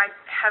join my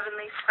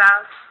heavenly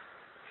spouse.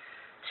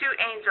 2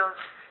 angels,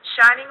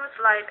 shining with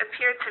light,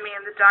 appeared to me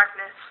in the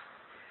darkness.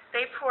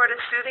 They poured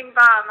a soothing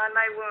balm on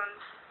my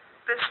wounds,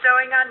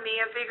 bestowing on me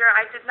a vigor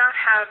I did not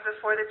have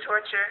before the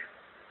torture.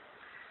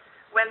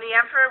 When the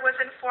emperor was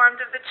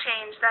informed of the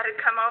change that had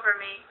come over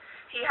me,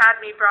 he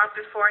had me brought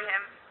before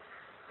him.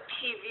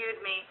 He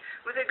viewed me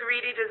with a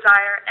greedy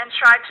desire and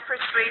tried to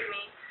persuade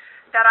me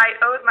that I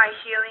owed my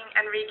healing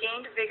and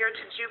regained vigor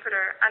to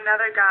Jupiter,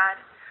 another god,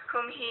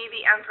 whom he,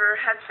 the emperor,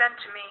 had sent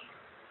to me.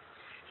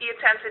 He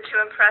attempted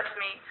to impress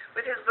me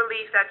with his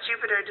belief that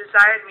Jupiter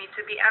desired me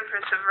to be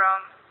empress of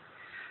Rome.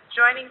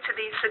 Joining to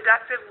these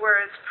seductive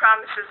words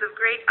promises of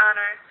great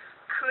honor,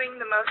 cooing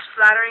the most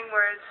flattering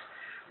words,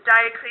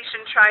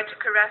 Diocletian tried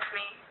to caress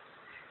me.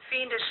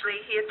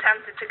 Fiendishly, he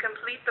attempted to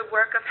complete the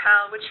work of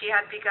hell which he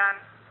had begun.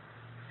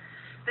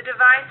 The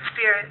divine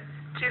spirit,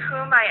 to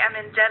whom I am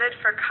indebted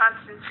for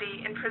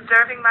constancy in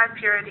preserving my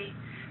purity,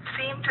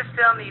 seemed to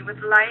fill me with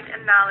light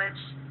and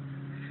knowledge.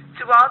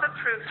 To all the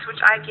proofs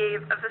which I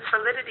gave of the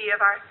solidity of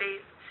our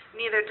faith,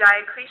 neither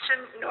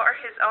Diocletian nor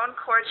his own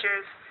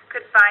courtiers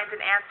could find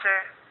an answer.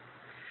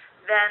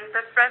 Then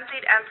the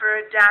frenzied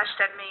emperor dashed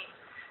at me,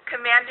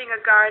 commanding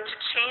a guard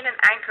to chain an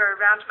anchor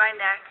around my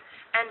neck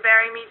and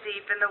bury me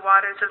deep in the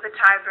waters of the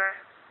Tiber.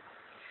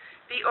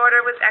 The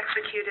order was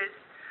executed.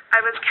 I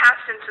was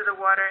cast into the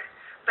water,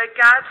 but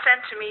God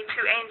sent to me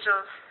 2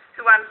 angels,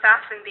 who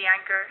unfastened the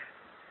anchor.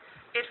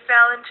 It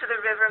fell into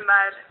the river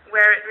mud,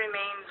 where it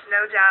remains,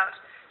 no doubt,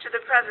 to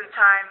the present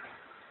time.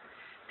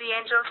 The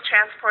angels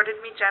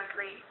transported me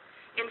gently.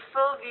 In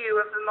full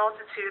view of the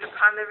multitude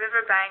upon the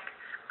river bank,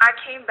 I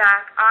came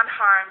back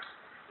unharmed,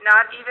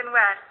 not even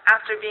wet,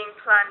 after being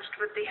plunged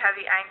with the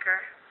heavy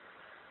anchor.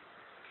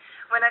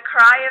 When a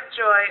cry of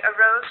joy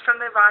arose from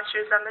the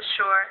watchers on the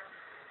shore,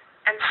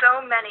 and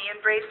so many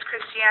embraced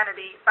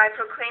Christianity by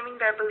proclaiming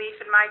their belief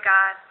in my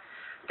God,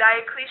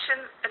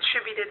 Diocletian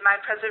attributed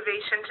my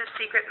preservation to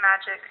secret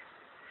magic.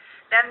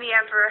 Then the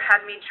emperor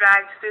had me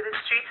dragged through the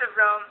streets of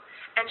Rome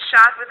and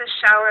shot with a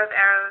shower of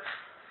arrows.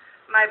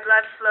 My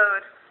blood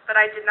flowed, but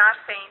I did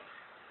not faint.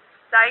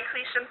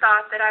 Diocletian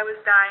thought that I was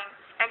dying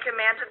and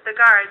commanded the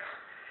guards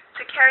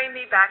to carry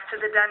me back to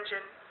the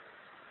dungeon.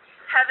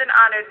 Heaven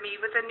honored me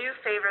with a new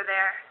favor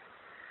there.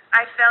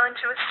 I fell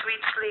into a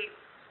sweet sleep.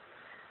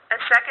 A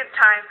second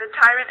time, the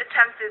tyrant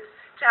attempted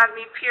to have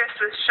me pierced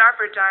with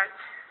sharper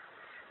darts.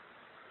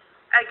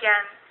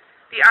 Again,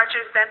 the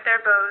archers bent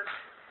their bows.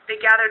 They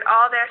gathered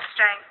all their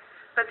strength,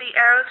 but the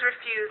arrows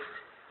refused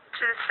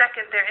to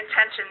second their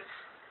intentions.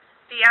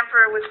 The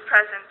emperor was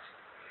present.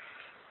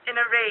 In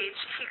a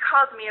rage, he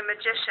called me a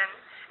magician,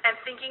 and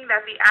thinking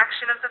that the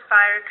action of the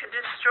fire could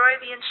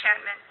destroy the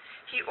enchantment,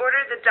 he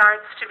ordered the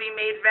darts to be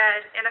made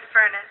red in a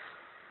furnace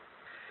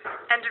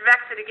and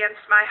directed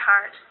against my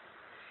heart.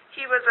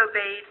 He was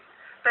obeyed,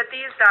 but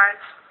these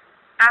darts,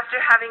 after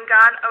having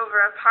gone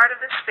over a part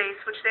of the space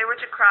which they were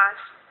to cross,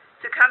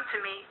 to come to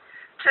me,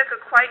 took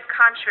a quite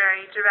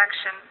contrary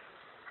direction,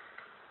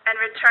 and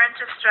returned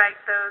to strike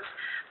those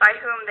by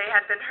whom they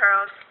had been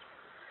hurled.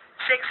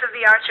 6 of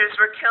the archers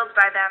were killed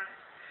by them.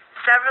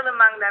 Several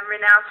among them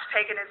renounced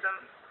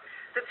paganism.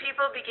 The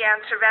people began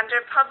to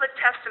render public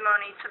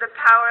testimony to the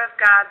power of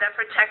God that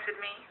protected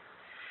me.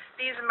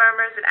 These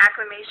murmurs and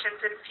acclamations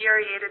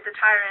infuriated the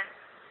tyrant.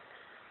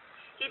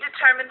 He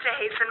determined to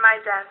hasten my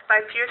death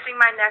by piercing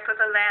my neck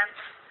with a lance.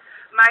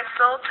 My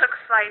soul took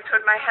flight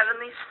toward my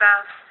heavenly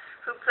spouse,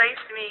 who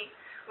placed me,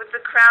 with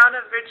the crown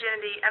of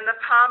virginity and the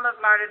palm of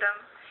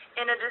martyrdom,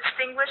 in a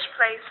distinguished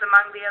place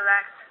among the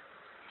elect.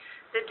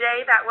 The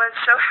day that was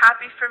so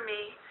happy for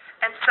me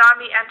and saw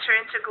me enter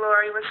into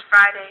glory was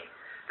Friday,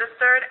 the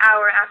 3rd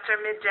hour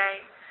after midday,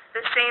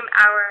 the same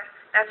hour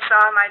that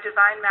saw my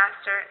divine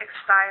master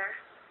expire.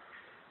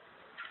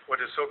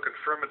 What is so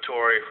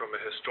confirmatory from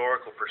a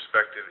historical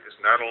perspective is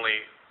not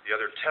only the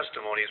other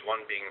testimonies,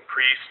 one being a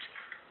priest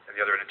and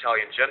the other an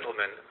Italian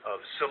gentleman,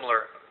 of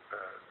similar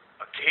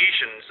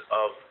occasions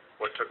of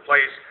what took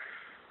place,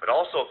 but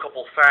also a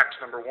couple facts.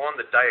 Number one,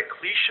 that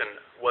Diocletian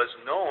was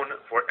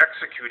known for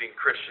executing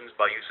Christians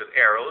by use of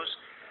arrows,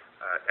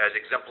 as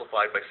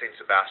exemplified by St.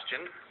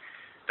 Sebastian.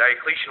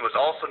 Diocletian was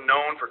also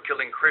known for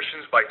killing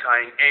Christians by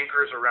tying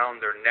anchors around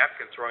their neck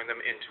and throwing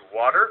them into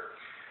water.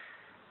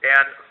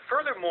 And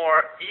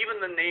furthermore, even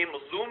the name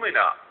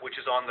Lumina, which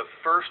is on the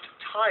first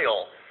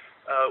tile,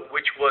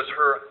 which was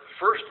her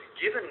first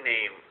given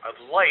name of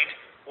light,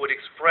 would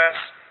express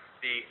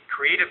the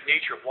creative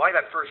nature of why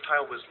that first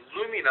tile was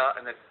Lumina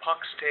and then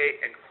Pax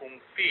Te and Cum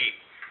Fi.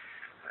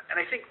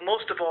 And I think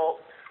most of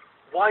all,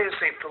 why is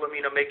St.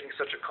 Philomena making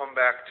such a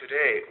comeback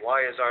today?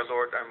 Why is our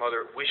Lord, our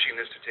Mother, wishing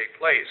this to take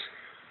place?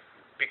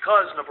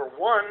 Because, number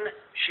one,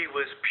 she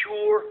was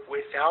pure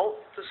without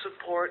the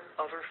support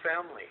of her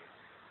family.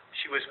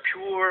 She was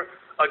pure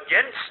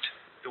against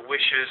the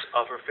wishes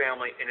of her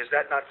family, and is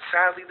that not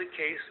sadly the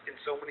case in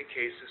so many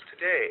cases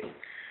today?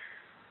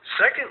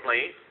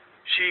 Secondly,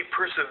 she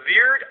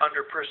persevered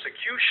under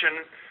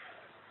persecution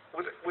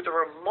with a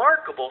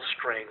remarkable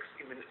strength,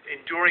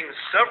 enduring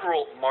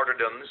several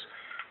martyrdoms,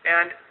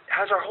 and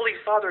has our Holy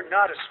Father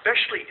not,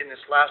 especially in this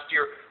last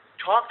year,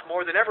 talked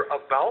more than ever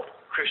about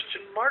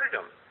Christian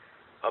martyrdom,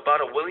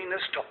 about a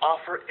willingness to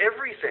offer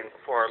everything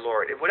for our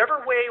Lord, in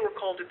whatever way we're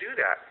called to do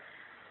that.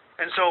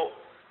 And so,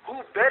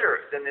 who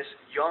better than this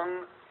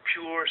young,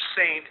 pure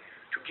saint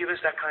to give us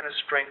that kind of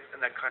strength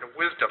and that kind of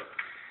wisdom?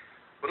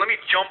 But let me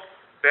jump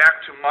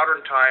back to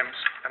modern times,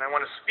 and I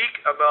want to speak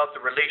about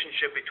the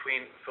relationship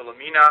between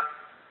Philomena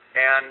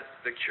and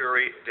the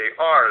Curé de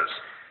Ars.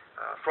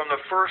 From the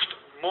first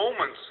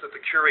moments that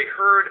the Curé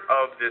heard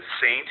of this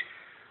saint,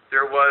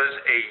 there was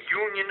a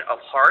union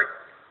of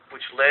heart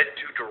which led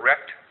to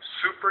direct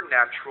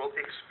supernatural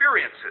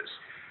experiences.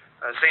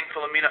 Saint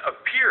Philomena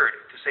appeared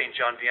to Saint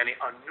John Vianney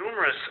on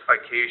numerous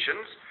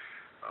occasions.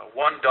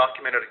 One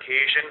documented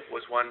occasion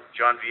was when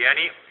John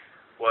Vianney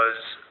was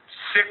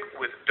sick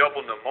with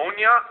double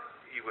pneumonia.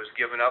 He was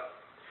given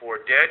up for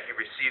dead. He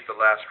received the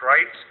last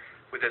rites.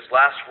 With his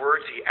last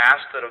words, he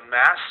asked that a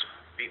Mass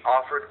be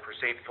offered for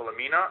Saint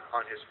Philomena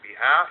on his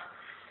behalf,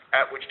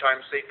 at which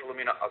time Saint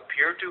Philomena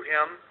appeared to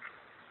him,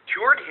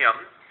 cured him,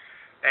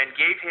 and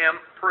gave him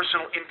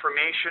personal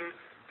information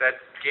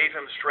that gave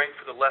him strength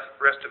for the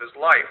rest of his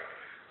life.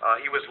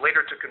 He was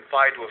later to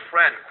confide to a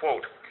friend,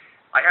 quote,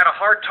 "I had a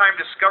hard time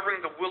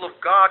discovering the will of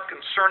God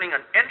concerning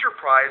an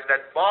enterprise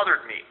that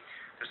bothered me."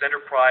 This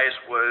enterprise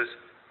was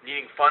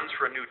needing funds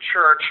for a new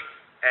church,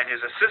 and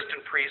his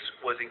assistant priest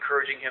was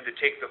encouraging him to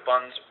take the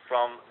funds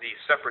from the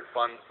separate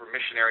fund for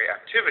missionary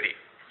activity.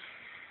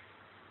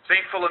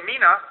 Saint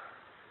Philomena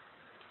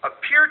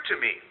appeared to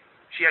me.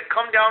 She had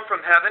come down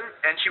from heaven,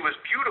 and she was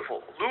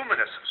beautiful,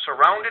 luminous,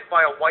 surrounded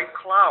by a white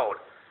cloud.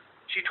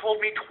 She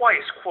told me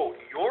twice, quote,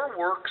 "Your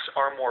works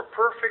are more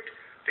perfect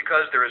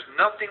because there is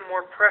nothing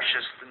more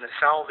precious than the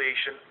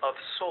salvation of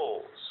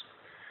souls."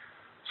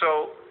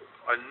 So,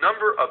 a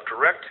number of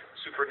direct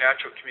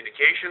supernatural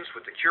communications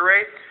with the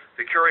Curé.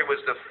 The Curé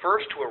was the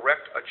first to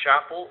erect a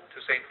chapel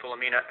to Saint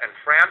Philomena in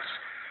France.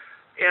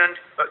 And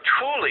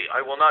truly,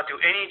 I will not do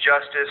any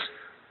justice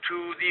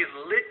to the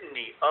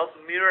litany of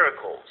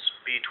miracles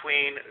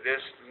between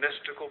this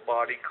mystical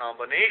body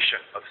combination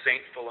of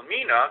Saint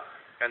Philomena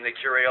and the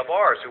Curé of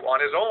Ars, who on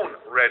his own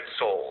read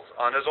souls,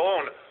 on his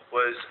own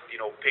was,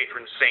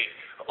 patron saint.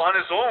 On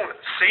his own,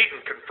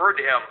 Satan conferred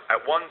to him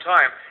at one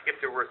time,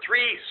 "If there were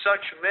 3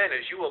 such men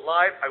as you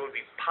alive, I would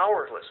be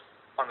powerless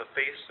on the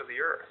face of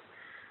the earth."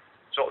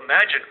 So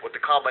imagine what the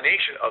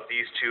combination of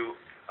these two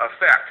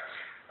affect.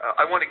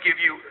 I want to give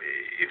you,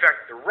 in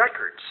fact, the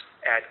records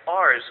at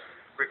Ars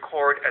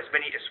record as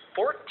many as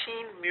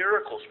 14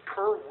 miracles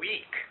per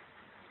week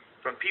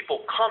from people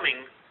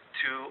coming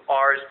to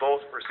Ars,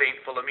 both for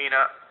Saint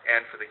Philomena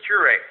and for the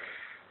Curé.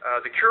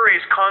 The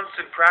Curé's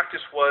constant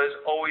practice was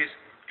always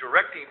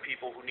directing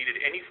people who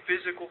needed any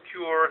physical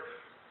cure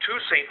to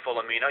Saint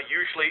Philomena,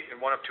 usually in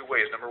one of 2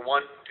 ways. Number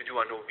 1, to do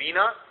a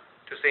novena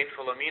to Saint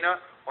Philomena,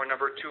 or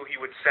number 2, he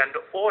would send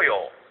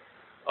oil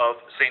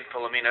of Saint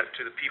Philomena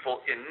to the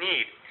people in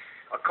need.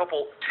 A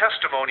couple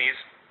testimonies.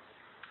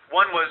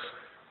 One was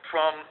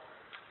from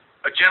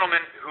a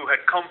gentleman who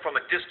had come from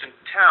a distant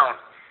town,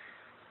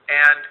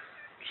 and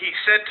he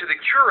said to the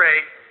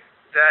Curé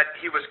that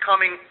he was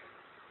coming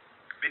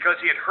because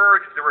he had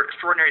heard there were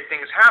extraordinary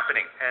things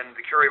happening. And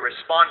the Curé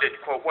responded,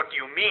 quote, "What do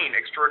you mean,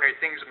 extraordinary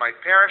things in my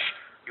parish?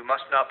 You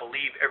must not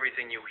believe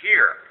everything you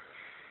hear."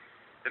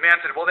 The man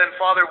said, "Well then,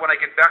 Father, when I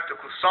get back to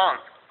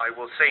Coussant, I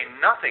will say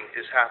nothing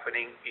is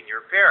happening in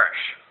your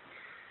parish."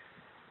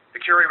 The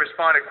Curé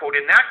responded, quote,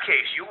 "In that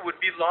case, you would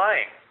be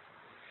lying.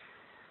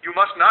 You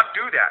must not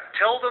do that.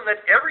 Tell them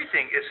that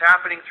everything is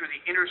happening through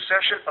the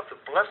intercession of the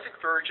Blessed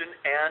Virgin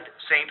and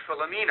Saint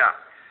Philomena.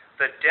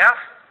 The deaf,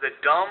 the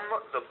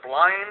dumb, the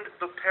blind,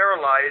 the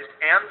paralyzed,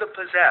 and the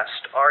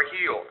possessed are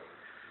healed.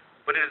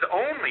 But it is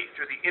only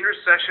through the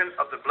intercession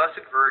of the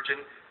Blessed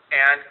Virgin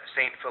and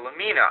Saint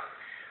Philomena."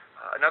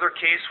 Another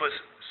case was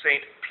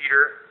Saint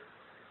Peter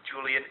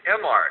Julian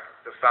Emard,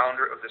 the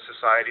founder of the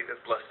Society of the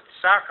Blessed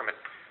Sacrament.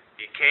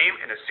 He came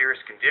in a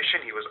serious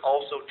condition. He was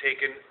also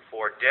taken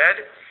for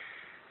dead.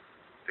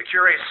 The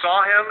Curé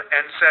saw him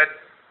and said,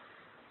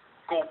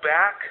 "Go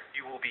back,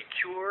 you will be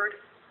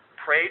cured.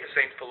 Pray to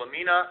Saint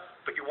Philomena,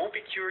 but you won't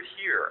be cured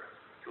here.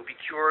 You'll be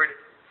cured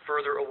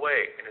further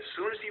away." And as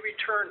soon as he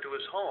returned to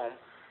his home,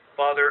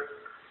 Father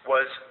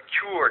was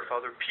cured,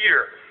 Father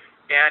Peter.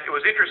 And it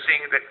was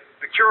interesting that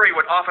the Curé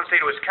would often say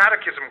to his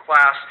catechism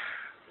class,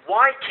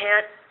 "Why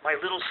can't my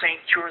little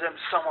saint cure them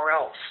somewhere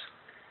else?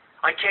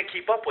 I can't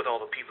keep up with all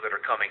the people that are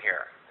coming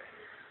here.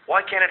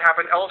 Why can't it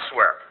happen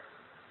elsewhere?"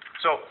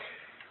 So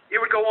it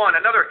would go on.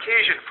 Another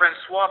occasion,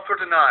 Francois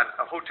Ferdinand,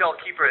 a hotel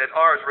keeper at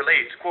Ars,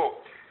 relates,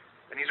 quote,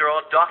 and these are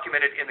all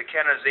documented in the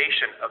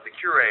canonization of the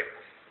Curé,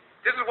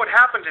 "This is what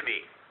happened to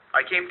me.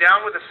 I came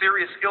down with a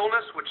serious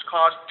illness which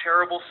caused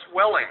terrible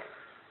swelling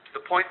to the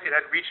point it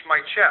had reached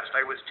my chest.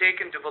 I was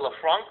taken to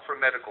Villafranche for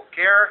medical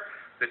care.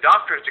 The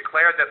doctors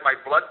declared that my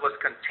blood was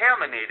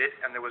contaminated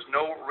and there was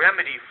no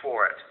remedy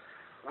for it.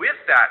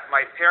 With that,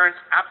 my parents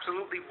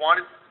absolutely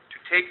wanted to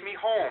take me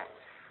home.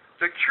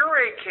 The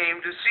Curé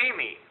came to see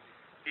me.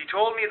 He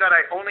told me that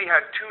I only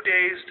had 2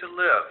 days to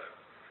live,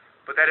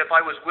 but that if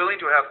I was willing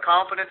to have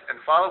confidence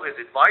and follow his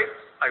advice,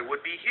 I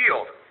would be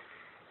healed.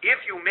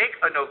 If you make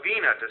a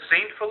novena to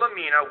Saint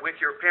Philomena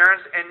with your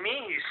parents and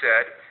me," he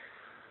said,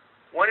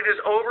 "when it is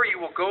over, you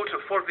will go to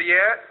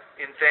Fourvière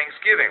in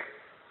thanksgiving.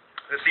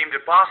 This seemed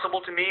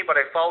impossible to me, but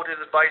I followed his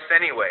advice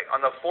anyway.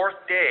 On the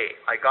 4th day,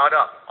 I got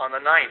up. On the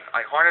 9th,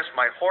 I harnessed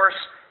my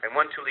horse and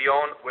went to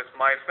Lyon with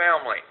my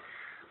family.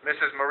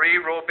 Mrs. Marie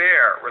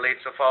Robert relates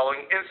the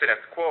following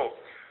incident, quote,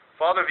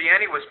 Father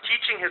Vianney was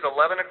teaching his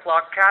 11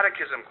 o'clock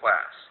catechism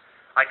class.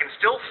 I can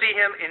still see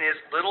him in his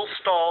little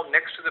stall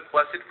next to the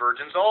Blessed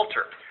Virgin's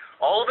altar.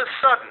 All of a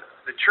sudden,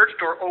 the church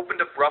door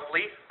opened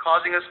abruptly,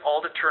 causing us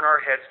all to turn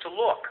our heads to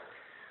look.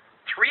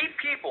 3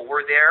 people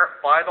were there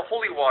by the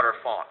holy water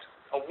font,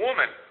 a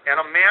woman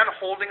and a man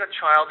holding a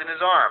child in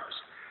his arms.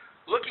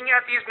 Looking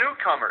at these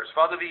newcomers,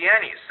 Father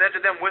Vianney said to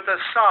them with a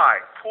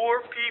sigh,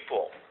 Poor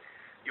people,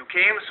 you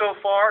came so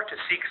far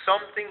to seek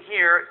something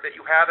here that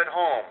you have at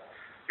home.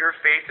 Your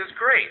faith is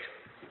great.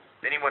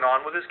 Then he went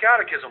on with his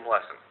catechism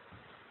lesson.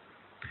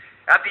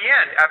 At the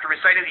end, after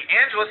reciting the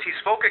Angelus, he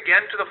spoke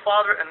again to the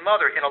father and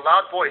mother in a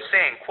loud voice,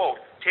 saying, quote,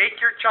 Take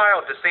your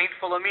child to St.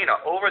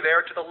 Philomena, over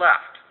there to the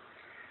left.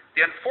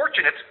 The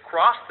unfortunates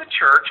crossed the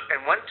church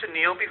and went to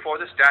kneel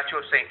before the statue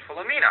of St.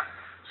 Philomena.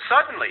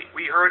 Suddenly,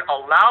 we heard a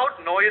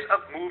loud noise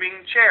of moving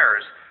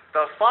chairs.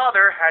 The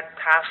father had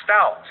passed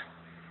out.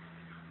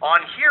 On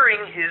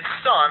hearing his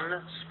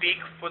son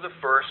speak for the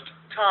first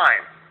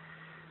time,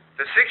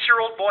 the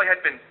 6-year-old boy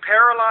had been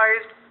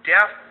paralyzed,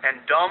 deaf,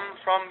 and dumb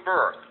from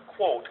birth.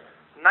 Quote,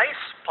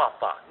 Nice,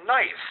 Papa,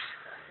 nice,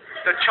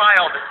 the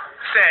child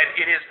said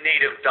in his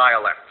native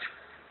dialect,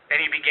 and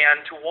he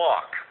began to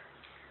walk.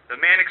 The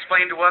man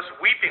explained to us,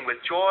 weeping with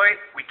joy,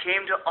 we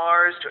came to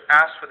ours to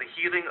ask for the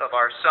healing of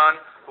our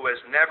son who has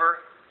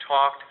never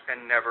talked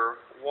and never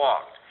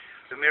walked.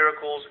 The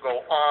miracles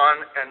go on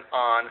and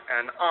on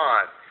and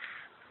on.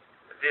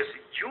 This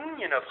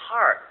union of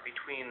heart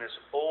between this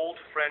old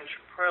French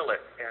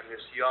prelate and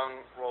this young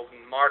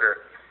Roman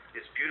martyr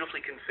is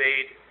beautifully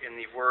conveyed in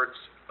the words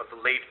of the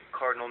late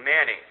Cardinal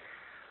Manning,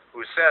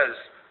 who says,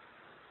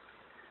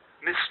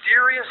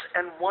 Mysterious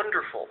and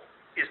wonderful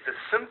is the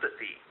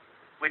sympathy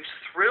which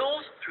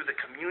thrills through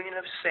the communion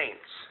of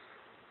saints,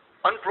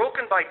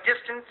 unbroken by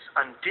distance,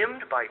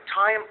 undimmed by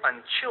time,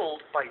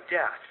 unchilled by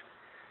death.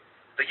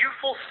 The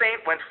youthful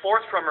saint went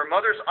forth from her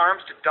mother's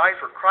arms to die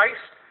for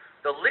Christ.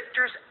 The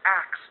lictor's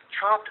axe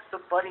chopped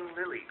the budding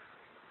lily,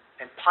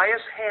 and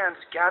pious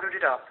hands gathered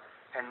it up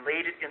and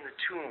laid it in the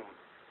tomb.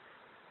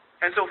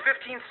 And so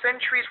 15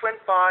 centuries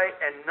went by,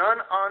 and none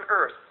on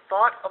earth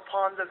thought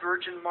upon the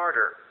virgin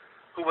martyr,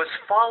 who was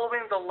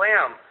following the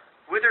Lamb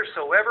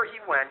whithersoever he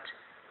went,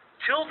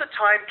 till the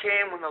time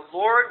came when the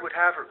Lord would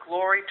have her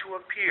glory to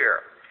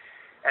appear.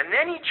 And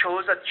then he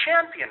chose a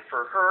champion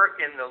for her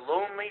in the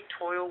lonely,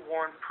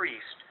 toil-worn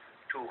priest,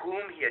 to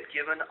whom he had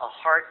given a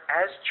heart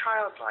as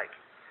childlike,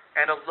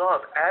 and a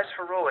love as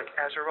heroic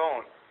as her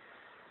own.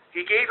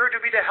 He gave her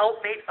to be the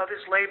helpmate of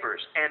his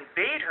labors, and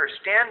bade her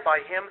stand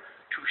by him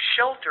to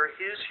shelter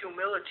his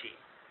humility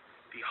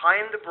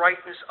behind the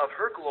brightness of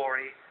her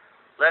glory,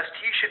 lest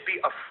he should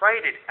be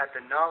affrighted at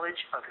the knowledge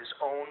of his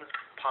own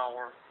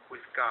power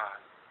with God.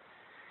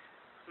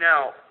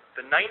 Now,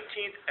 the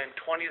 19th and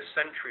 20th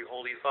century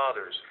Holy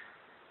Fathers,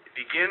 it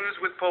begins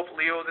with Pope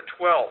Leo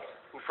XII,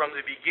 who from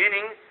the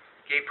beginning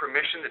gave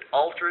permission that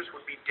altars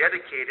would be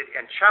dedicated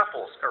and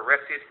chapels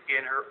erected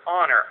in her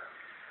honor.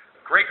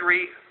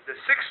 Gregory the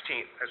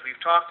 16th, as we've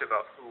talked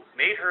about, who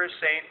made her a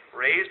saint,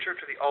 raised her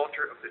to the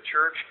altar of the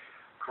church,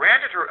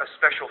 granted her a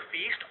special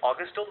feast,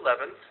 August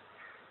 11th,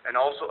 and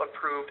also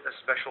approved a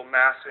special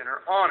mass in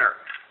her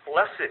honor.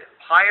 Blessed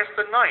Pius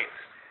IX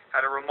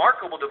had a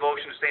remarkable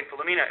devotion to St.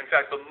 Philomena. In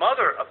fact, the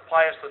mother of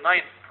Pius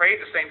IX prayed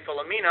to St.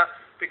 Philomena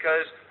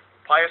because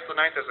Pius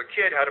IX, as a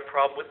kid, had a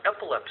problem with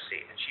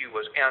epilepsy, and she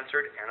was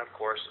answered, and of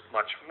course,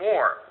 much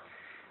more.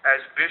 As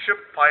bishop,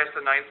 Pius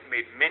IX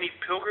made many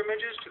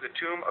pilgrimages to the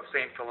tomb of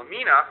St.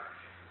 Philomena.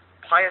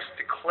 Pius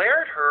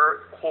declared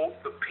her, quote,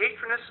 the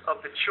patroness of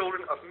the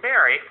children of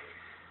Mary,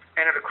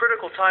 and at a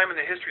critical time in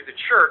the history of the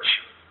church,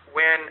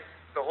 when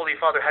the Holy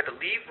Father had to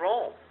leave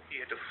Rome,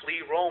 he had to flee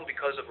Rome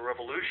because of a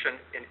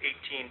revolution in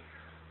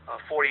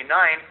 1849,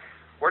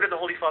 where did the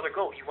Holy Father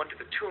go? He went to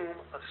the tomb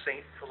of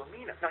St.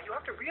 Philomena. Now, you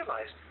have to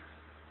realize,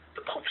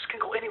 the popes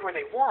can go anywhere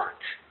they want.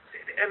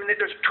 I mean,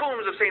 there's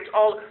tombs of saints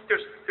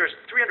there's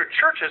 300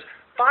 churches,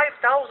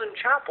 5,000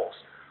 chapels.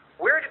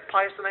 Where did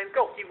Pius IX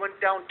go? He went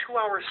down 2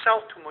 hours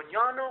south to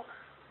Mugnano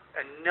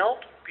and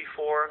knelt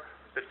before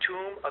the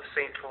tomb of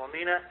St.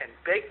 Philomena and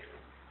begged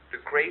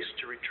the grace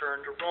to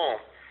return to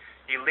Rome.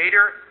 He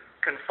later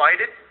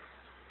confided,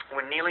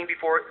 when kneeling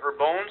before her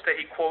bones, that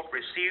he, quote,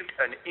 received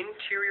an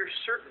interior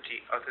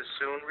certainty of his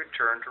soon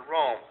return to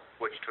Rome,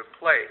 which took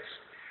place.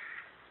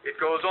 It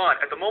goes on.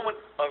 At the moment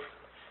of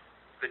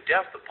the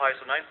death of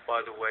Pius IX, by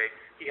the way,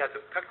 he had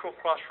the pectoral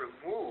cross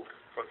removed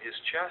from his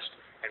chest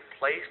and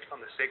placed on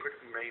the sacred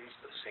remains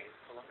of St.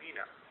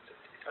 Philomena.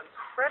 It's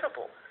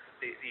incredible,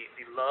 the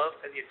love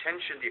and the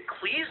attention, the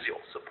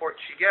ecclesial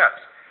support she gets.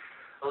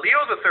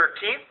 Leo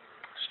XIII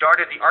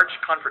started the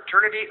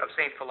Archconfraternity of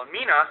St.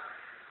 Philomena,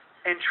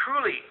 and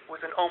truly,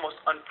 with an almost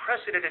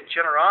unprecedented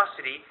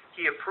generosity,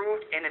 he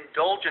approved and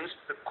indulgenced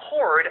the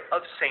cord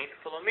of St.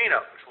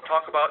 Philomena, which we'll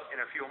talk about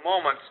in a few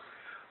moments.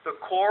 The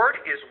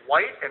cord is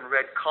white and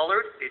red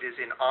colored. It is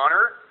in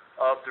honor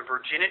of the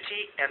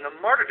virginity and the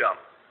martyrdom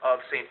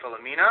of St.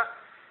 Philomena.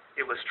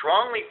 It was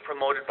strongly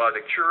promoted by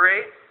the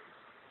cure,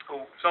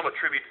 who some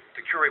attribute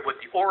the Curate with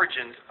the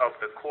origins of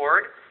the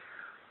cord.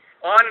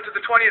 On into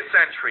the 20th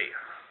century,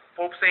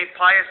 Pope St.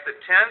 Pius X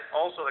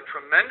also had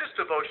tremendous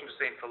devotion to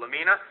St.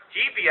 Philomena.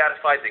 He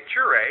beatified the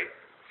Curate.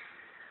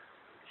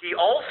 He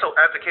also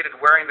advocated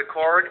wearing the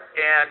cord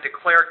and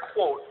declared,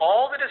 quote,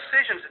 all the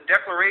decisions and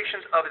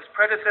declarations of his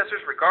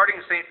predecessors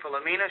regarding St.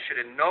 Philomena should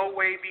in no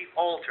way be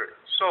altered.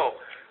 So,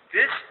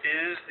 this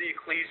is the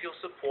ecclesial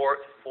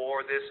support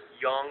for this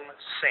young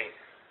saint,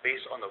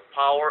 based on the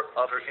power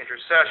of her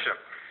intercession.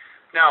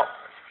 Now,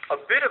 a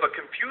bit of a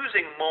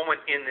confusing moment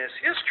in this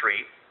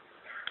history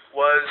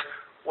was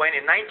when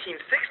in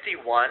 1961,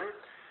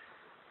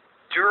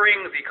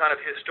 during the kind of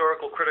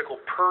historical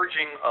critical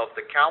purging of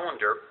the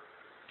calendar,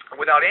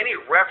 without any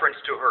reference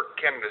to her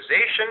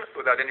canonization,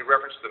 without any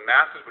reference to the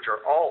masses, which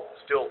are all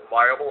still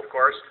viable, of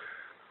course,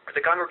 the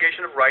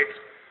Congregation of Rites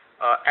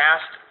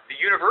asked the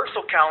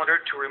universal calendar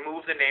to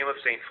remove the name of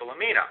St.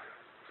 Philomena.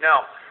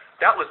 Now,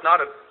 that was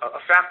not a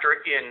factor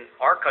in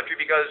our country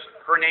because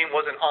her name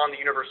wasn't on the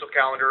universal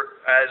calendar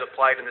as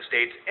applied in the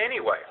States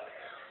anyway.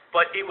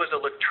 But it was a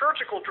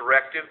liturgical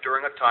directive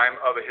during a time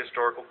of a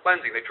historical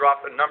cleansing. They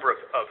dropped a number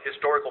of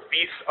historical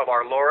feasts of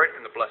our Lord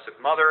and the Blessed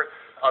Mother,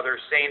 other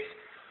saints.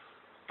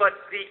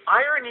 But the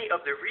irony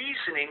of the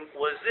reasoning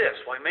was this,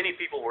 why many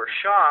people were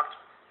shocked,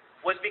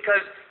 was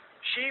because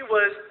she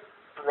was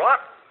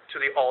brought to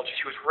the altar,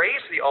 she was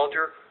raised to the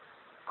altar,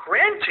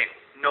 granting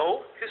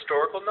no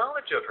historical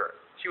knowledge of her.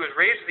 She was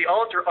raised to the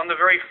altar on the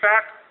very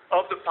fact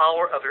of the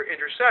power of her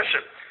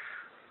intercession.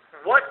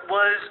 What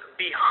was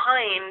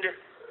behind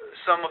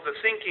some of the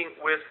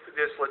thinking with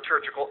this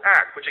liturgical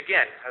act, which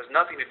again has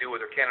nothing to do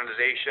with her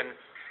canonization?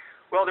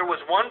 Well, there was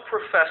one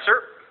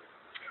professor,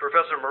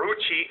 Professor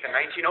Marucci, in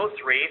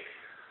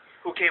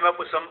 1903, who came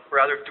up with some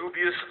rather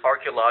dubious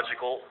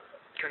archaeological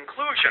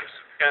conclusions.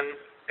 And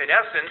in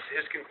essence,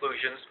 his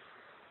conclusions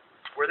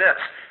were this,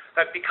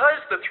 that because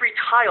the three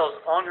tiles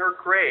on her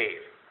grave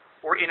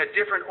were in a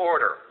different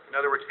order, in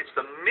other words, it's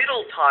the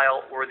middle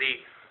tile where the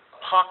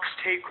Pax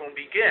Tecum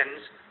begins,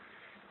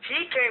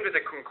 he came to the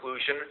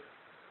conclusion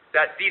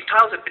that these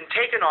tiles had been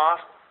taken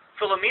off,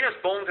 Philomena's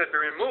bones had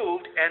been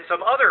removed, and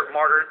some other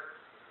martyr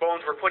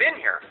bones were put in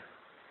here.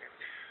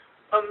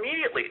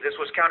 Immediately, this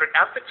was countered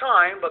at the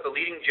time by the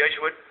leading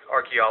Jesuit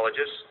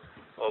archaeologists,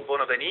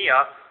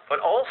 Bonavenia, but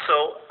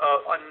also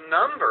a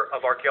number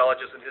of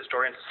archaeologists and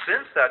historians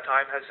since that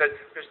time have said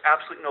there's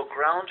absolutely no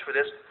grounds for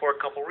this for a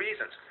couple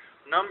reasons.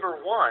 Number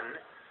one,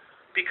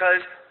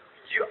 because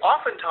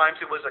oftentimes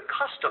it was a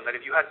custom that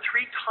if you had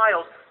three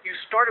tiles, you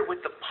started with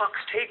the Pax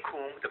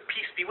Tecum, the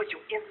peace be with you,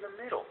 in the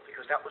middle,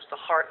 because that was the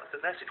heart of the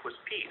message, was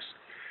peace.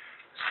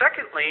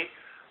 Secondly,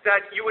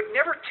 that you would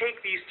never take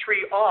these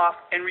three off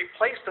and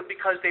replace them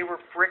because they were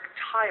brick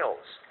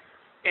tiles.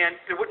 And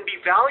there wouldn't be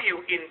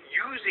value in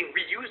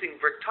reusing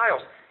brick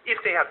tiles. If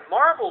they had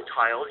marble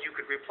tiles, you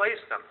could replace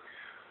them.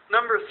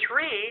 Number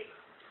three,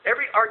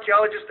 every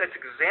archaeologist that's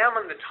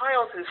examined the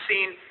tiles has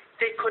seen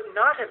they could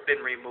not have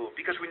been removed,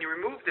 because when you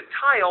remove the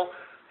tile,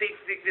 the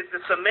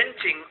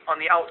cementing on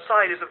the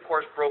outside is, of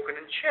course, broken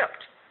and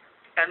chipped.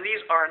 And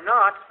these are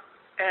not,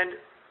 and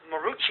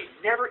Marucci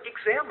never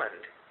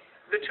examined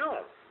the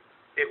tomb.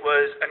 It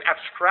was an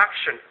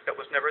abstraction that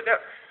was never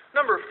there.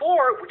 Number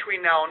four, which we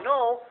now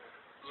know,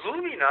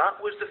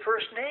 Lumina was the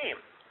first name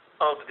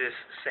of this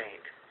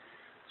saint.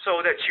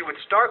 So that she would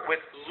start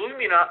with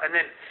Lumina and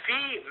then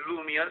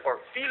Lumina or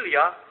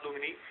Filia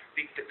Lumini,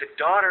 the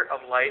daughter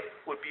of light,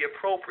 would be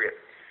appropriate.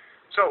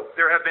 So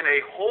there have been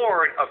a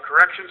horde of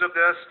corrections of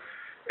this.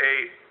 A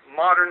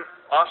modern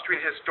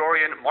Austrian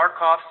historian,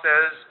 Markov,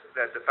 says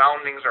that the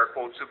foundings are,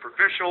 quote,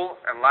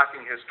 superficial and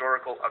lacking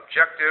historical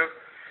objective.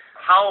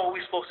 How are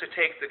we supposed to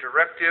take the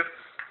directive?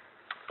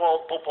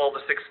 Pope Paul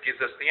VI gives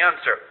us the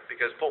answer,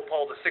 because Pope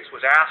Paul VI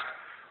was asked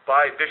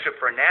by Bishop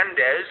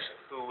Fernandez,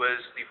 who was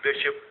the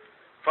bishop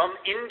from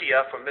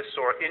India, from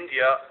Mysore,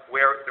 India,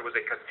 where there was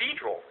a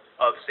cathedral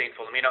of St.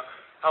 Philomena,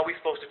 how are we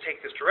supposed to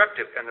take this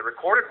directive? And the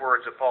recorded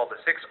words of Paul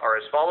VI are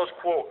as follows,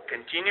 quote,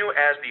 continue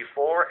as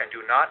before and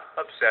do not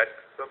upset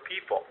the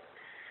people.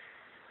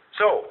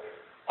 So,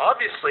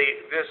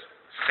 obviously, this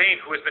saint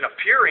who has been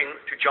appearing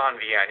to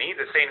John Vianney,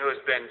 the saint who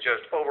has been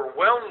just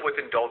overwhelmed with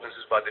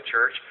indulgences by the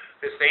church,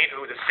 the saint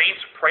who the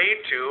saints prayed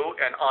to,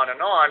 and on,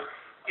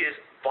 is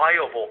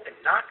viable, and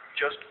not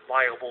just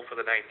viable for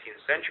the 19th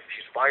century.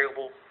 She's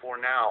viable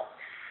for now.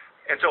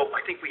 And so I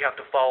think we have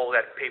to follow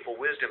that papal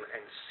wisdom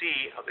and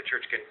see how the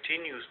church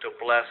continues to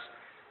bless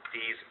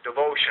these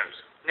devotions.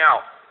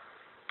 Now,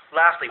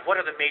 lastly, what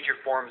are the major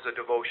forms of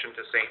devotion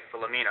to St.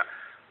 Philomena?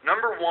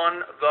 Number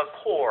one, the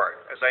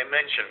cord. As I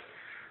mentioned,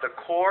 the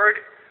cord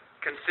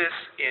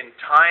consists in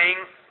tying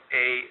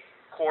a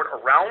cord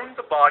around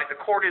the body.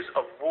 The cord is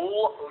of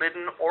wool,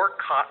 linen, or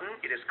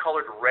cotton. It is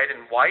colored red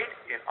and white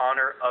in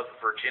honor of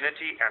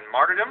virginity and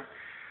martyrdom.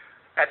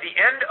 At the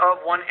end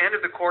of one end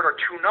of the cord are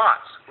two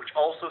knots, which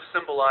also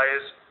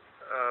symbolize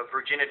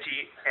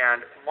virginity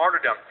and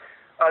martyrdom.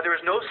 There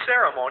is no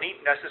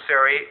ceremony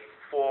necessary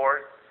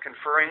for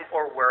conferring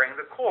or wearing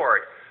the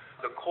cord.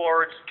 The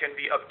cords can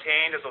be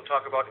obtained, as we'll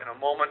talk about in a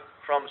moment,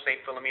 from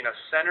St. Philomena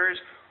centers,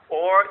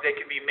 or they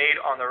can be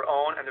made on their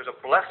own, and there's a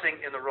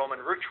blessing in the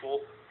Roman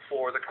ritual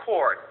for the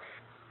cord.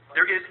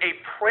 There is a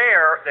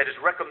prayer that is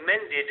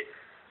recommended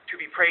to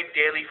be prayed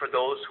daily for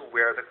those who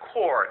wear the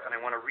cord, and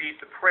I want to read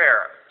the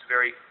prayer. It's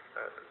very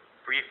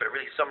brief, but it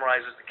really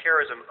summarizes the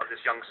charism of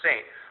this young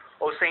saint.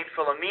 O Saint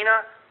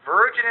Philomena,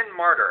 virgin and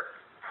martyr,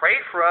 pray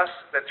for us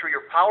that through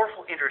your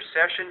powerful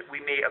intercession we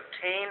may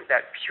obtain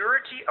that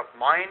purity of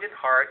mind and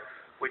heart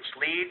which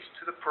leads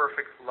to the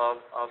perfect love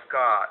of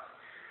God.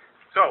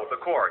 So, the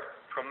cord,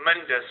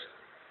 tremendous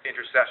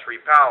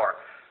intercessory power.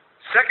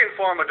 Second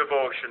form of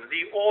devotion,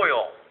 the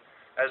oil.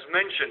 As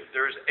mentioned,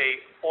 there's a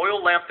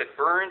oil lamp that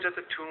burns at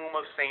the tomb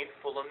of Saint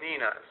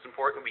Philomena. It's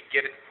important we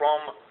get it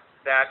from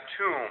that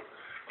tomb.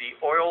 The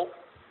oil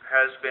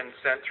has been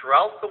sent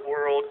throughout the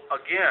world.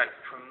 Again,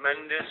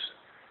 tremendous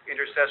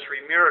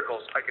intercessory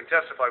miracles. I can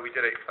testify, we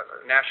did a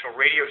national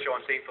radio show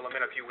on St.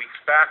 Philomena a few weeks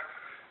back.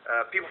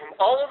 People from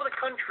all over the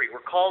country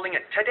were calling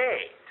in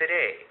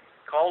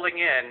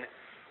calling in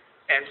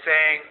and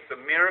saying the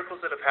miracles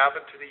that have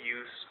happened to the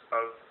use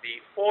of the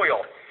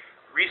oil.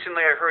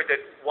 Recently I heard that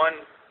one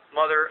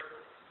mother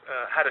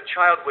had a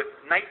child with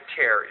night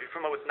terrors. You're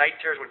familiar with night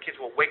terrors when kids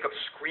will wake up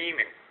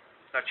screaming?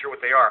 Not sure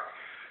what they are.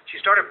 She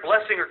started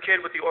blessing her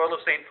kid with the oil of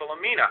St.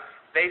 Philomena.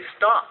 They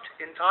stopped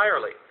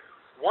entirely.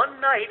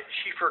 One night,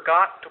 she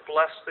forgot to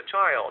bless the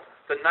child.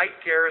 The night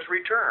terrors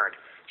returned.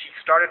 She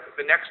started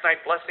the next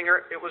night blessing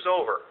her. It was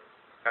over.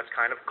 That's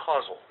kind of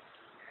causal.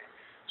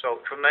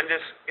 So,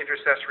 tremendous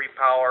intercessory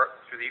power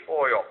through the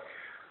oil.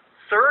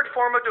 Third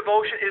form of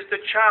devotion is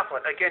the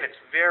chaplet. Again, it's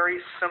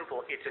very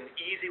simple. It's an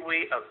easy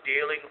way of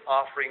daily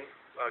offering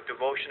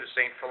devotion to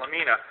St.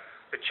 Philomena.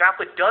 The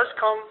chaplet does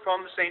come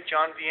from St.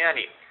 John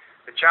Vianney.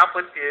 The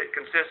chaplet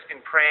consists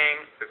in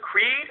praying the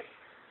Creed,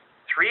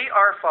 3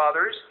 Our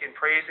Fathers in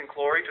praise and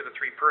glory to the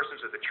 3 persons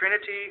of the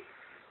Trinity,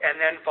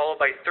 and then followed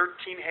by 13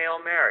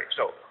 Hail Marys.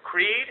 So,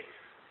 Creed,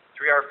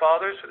 3 Our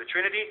Fathers for the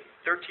Trinity,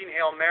 13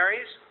 Hail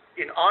Marys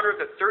in honor of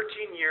the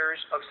 13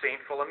 years of St.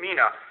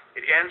 Philomena.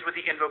 It ends with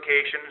the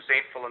invocation,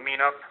 St.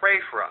 Philomena,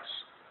 pray for us.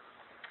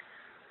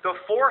 The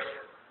fourth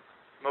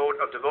mode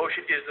of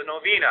devotion is the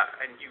novena,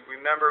 and you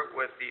remember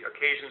with the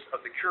occasions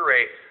of the cure,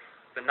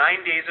 the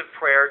 9 days of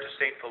prayer to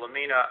St.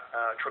 Philomena,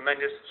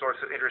 tremendous source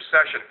of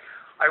intercession.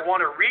 I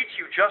want to read to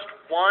you just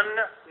one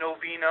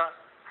novena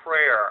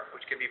prayer,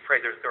 which can be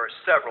prayed. There are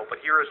several,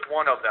 but here is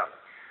one of them.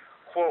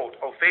 Quote,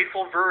 O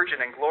faithful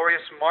virgin and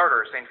glorious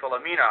martyr, St.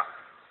 Philomena,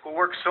 who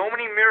worked so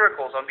many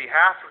miracles on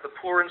behalf of the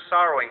poor and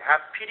sorrowing,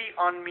 have pity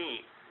on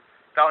me.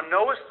 Thou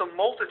knowest the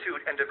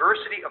multitude and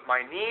diversity of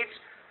my needs.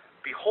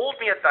 Behold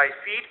me at thy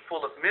feet,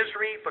 full of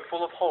misery, but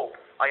full of hope.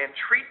 I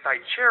entreat thy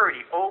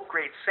charity, O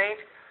great saint.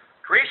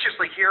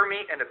 Graciously hear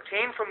me, and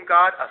obtain from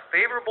God a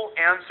favorable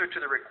answer to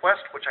the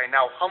request which I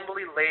now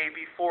humbly lay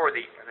before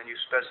thee. And then you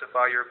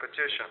specify your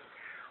petition.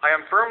 I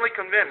am firmly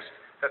convinced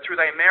that through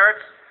thy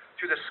merits,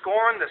 through the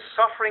scorn, the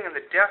suffering, and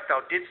the death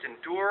thou didst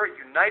endure,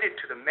 united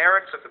to the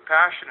merits of the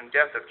passion and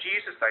death of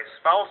Jesus, thy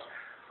spouse,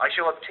 I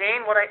shall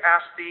obtain what I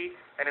ask thee,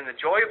 and in the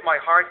joy of my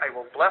heart I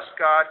will bless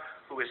God,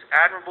 who is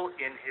admirable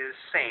in his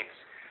saints.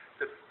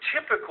 The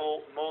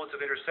typical modes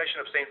of intercession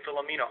of St.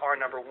 Philomena are,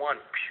 number 1,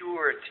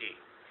 purity.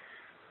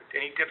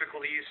 Any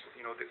difficulties,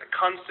 the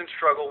constant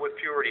struggle with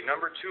purity.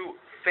 Number 2,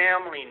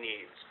 family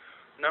needs.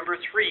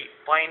 Number 3,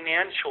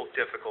 financial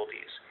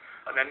difficulties.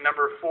 And then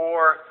number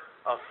 4,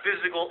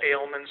 physical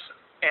ailments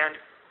and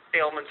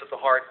ailments of the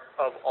heart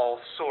of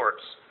all sorts.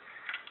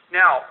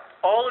 Now,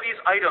 all of these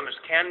items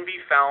can be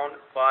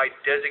found by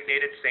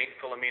designated St.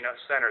 Philomena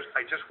centers.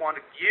 I just want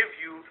to give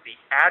you the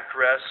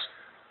address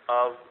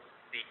of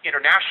the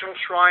International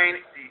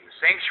Shrine, the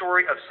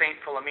Sanctuary of St.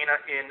 Philomena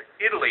in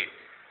Italy,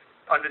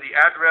 under the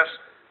address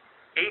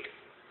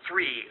 83027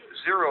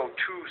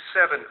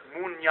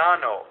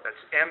 Mugnano, that's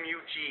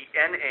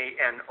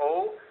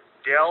Mugnano,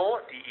 del,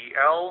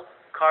 D-E-L,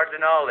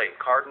 Cardinale,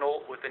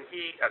 cardinal with an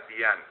E at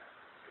the end.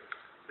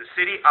 The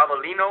city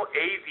Avellino,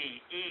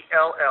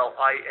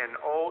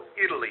 A-V-E-L-L-I-N-O,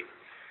 Italy.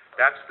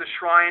 That's the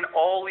shrine.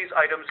 All these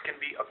items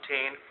can be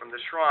obtained from the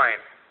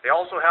shrine. They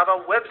also have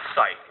a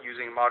website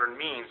using modern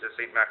means, as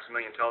St.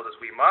 Maximilian tells us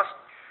we must,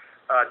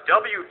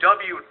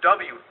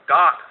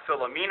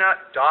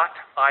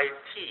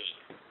 www.philomena.it.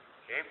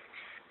 Okay?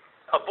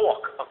 A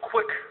book, a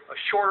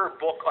shorter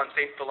book on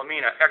St.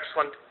 Philomena,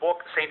 excellent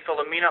book, St.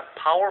 Philomena,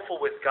 Powerful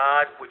with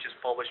God, which is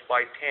published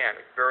by TAN.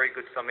 A very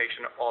good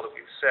summation of all that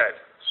we've said.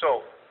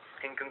 So,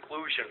 in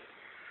conclusion,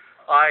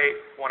 I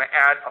want to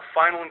add a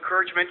final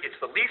encouragement. It's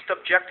the least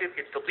objective,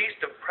 it's the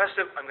least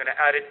impressive. I'm going to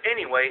add it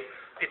anyway.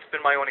 It's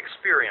been my own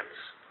experience.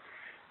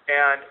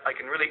 And I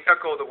can really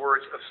echo the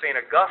words of St.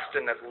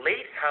 Augustine that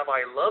late have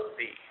I loved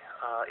thee,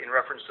 in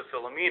reference to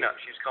Philomena.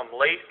 She's come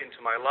late into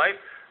my life.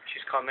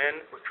 She's come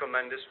in with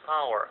tremendous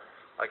power.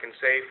 I can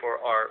say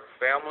for our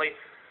family,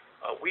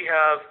 we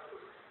have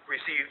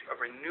received a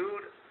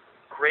renewed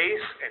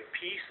grace and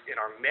peace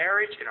in our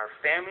marriage, in our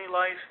family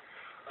life.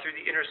 Through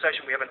the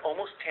intercession, we have an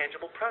almost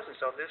tangible presence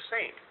of this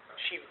saint.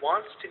 She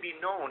wants to be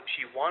known.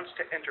 She wants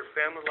to enter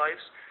family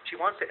lives. She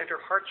wants to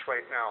enter hearts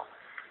right now.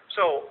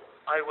 So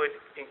I would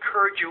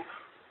encourage you,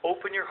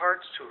 open your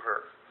hearts to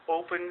her.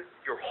 Open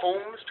your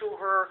homes to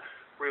her.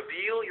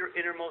 Reveal your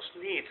innermost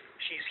needs.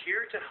 She's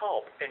here to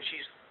help, and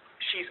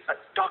she's a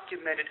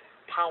documented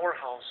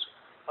powerhouse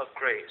of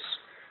grace.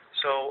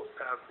 So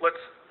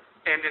let's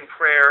end in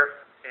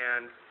prayer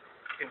and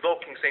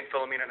invoking St.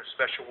 Philomena in a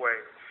special way.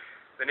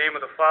 In the name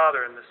of the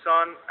Father, and the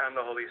Son, and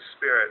the Holy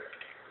Spirit.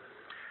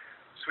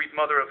 Sweet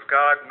Mother of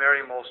God, Mary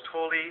most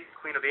holy,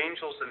 Queen of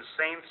angels and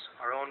saints,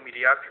 our own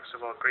mediatrix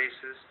of all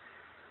graces,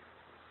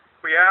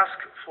 we ask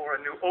for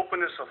a new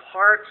openness of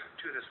heart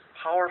to this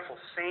powerful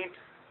saint,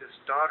 this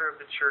daughter of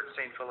the Church,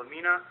 St.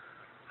 Philomena.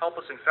 Help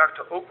us, in fact,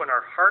 to open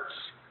our hearts,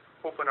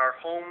 open our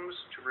homes,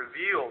 to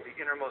reveal the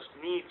innermost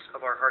needs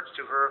of our hearts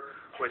to her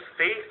with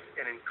faith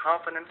and in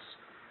confidence,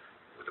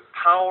 with the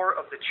power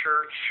of the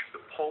Church,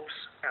 the popes,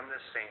 and the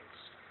saints.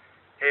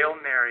 Hail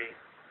Mary,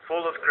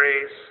 full of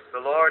grace,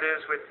 the Lord is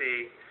with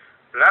thee.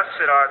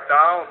 Blessed art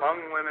thou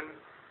among women,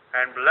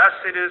 and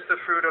blessed is the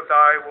fruit of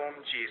thy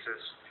womb, Jesus.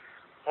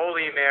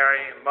 Holy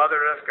Mary, Mother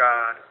of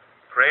God,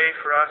 pray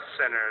for us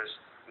sinners,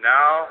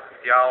 now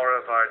at the hour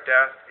of our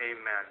death.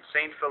 Amen.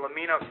 Saint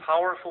Philomena,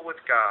 powerful with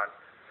God.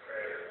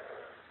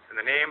 In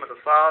the name of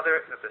the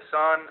Father, and of the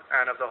Son,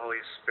 and of the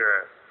Holy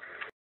Spirit.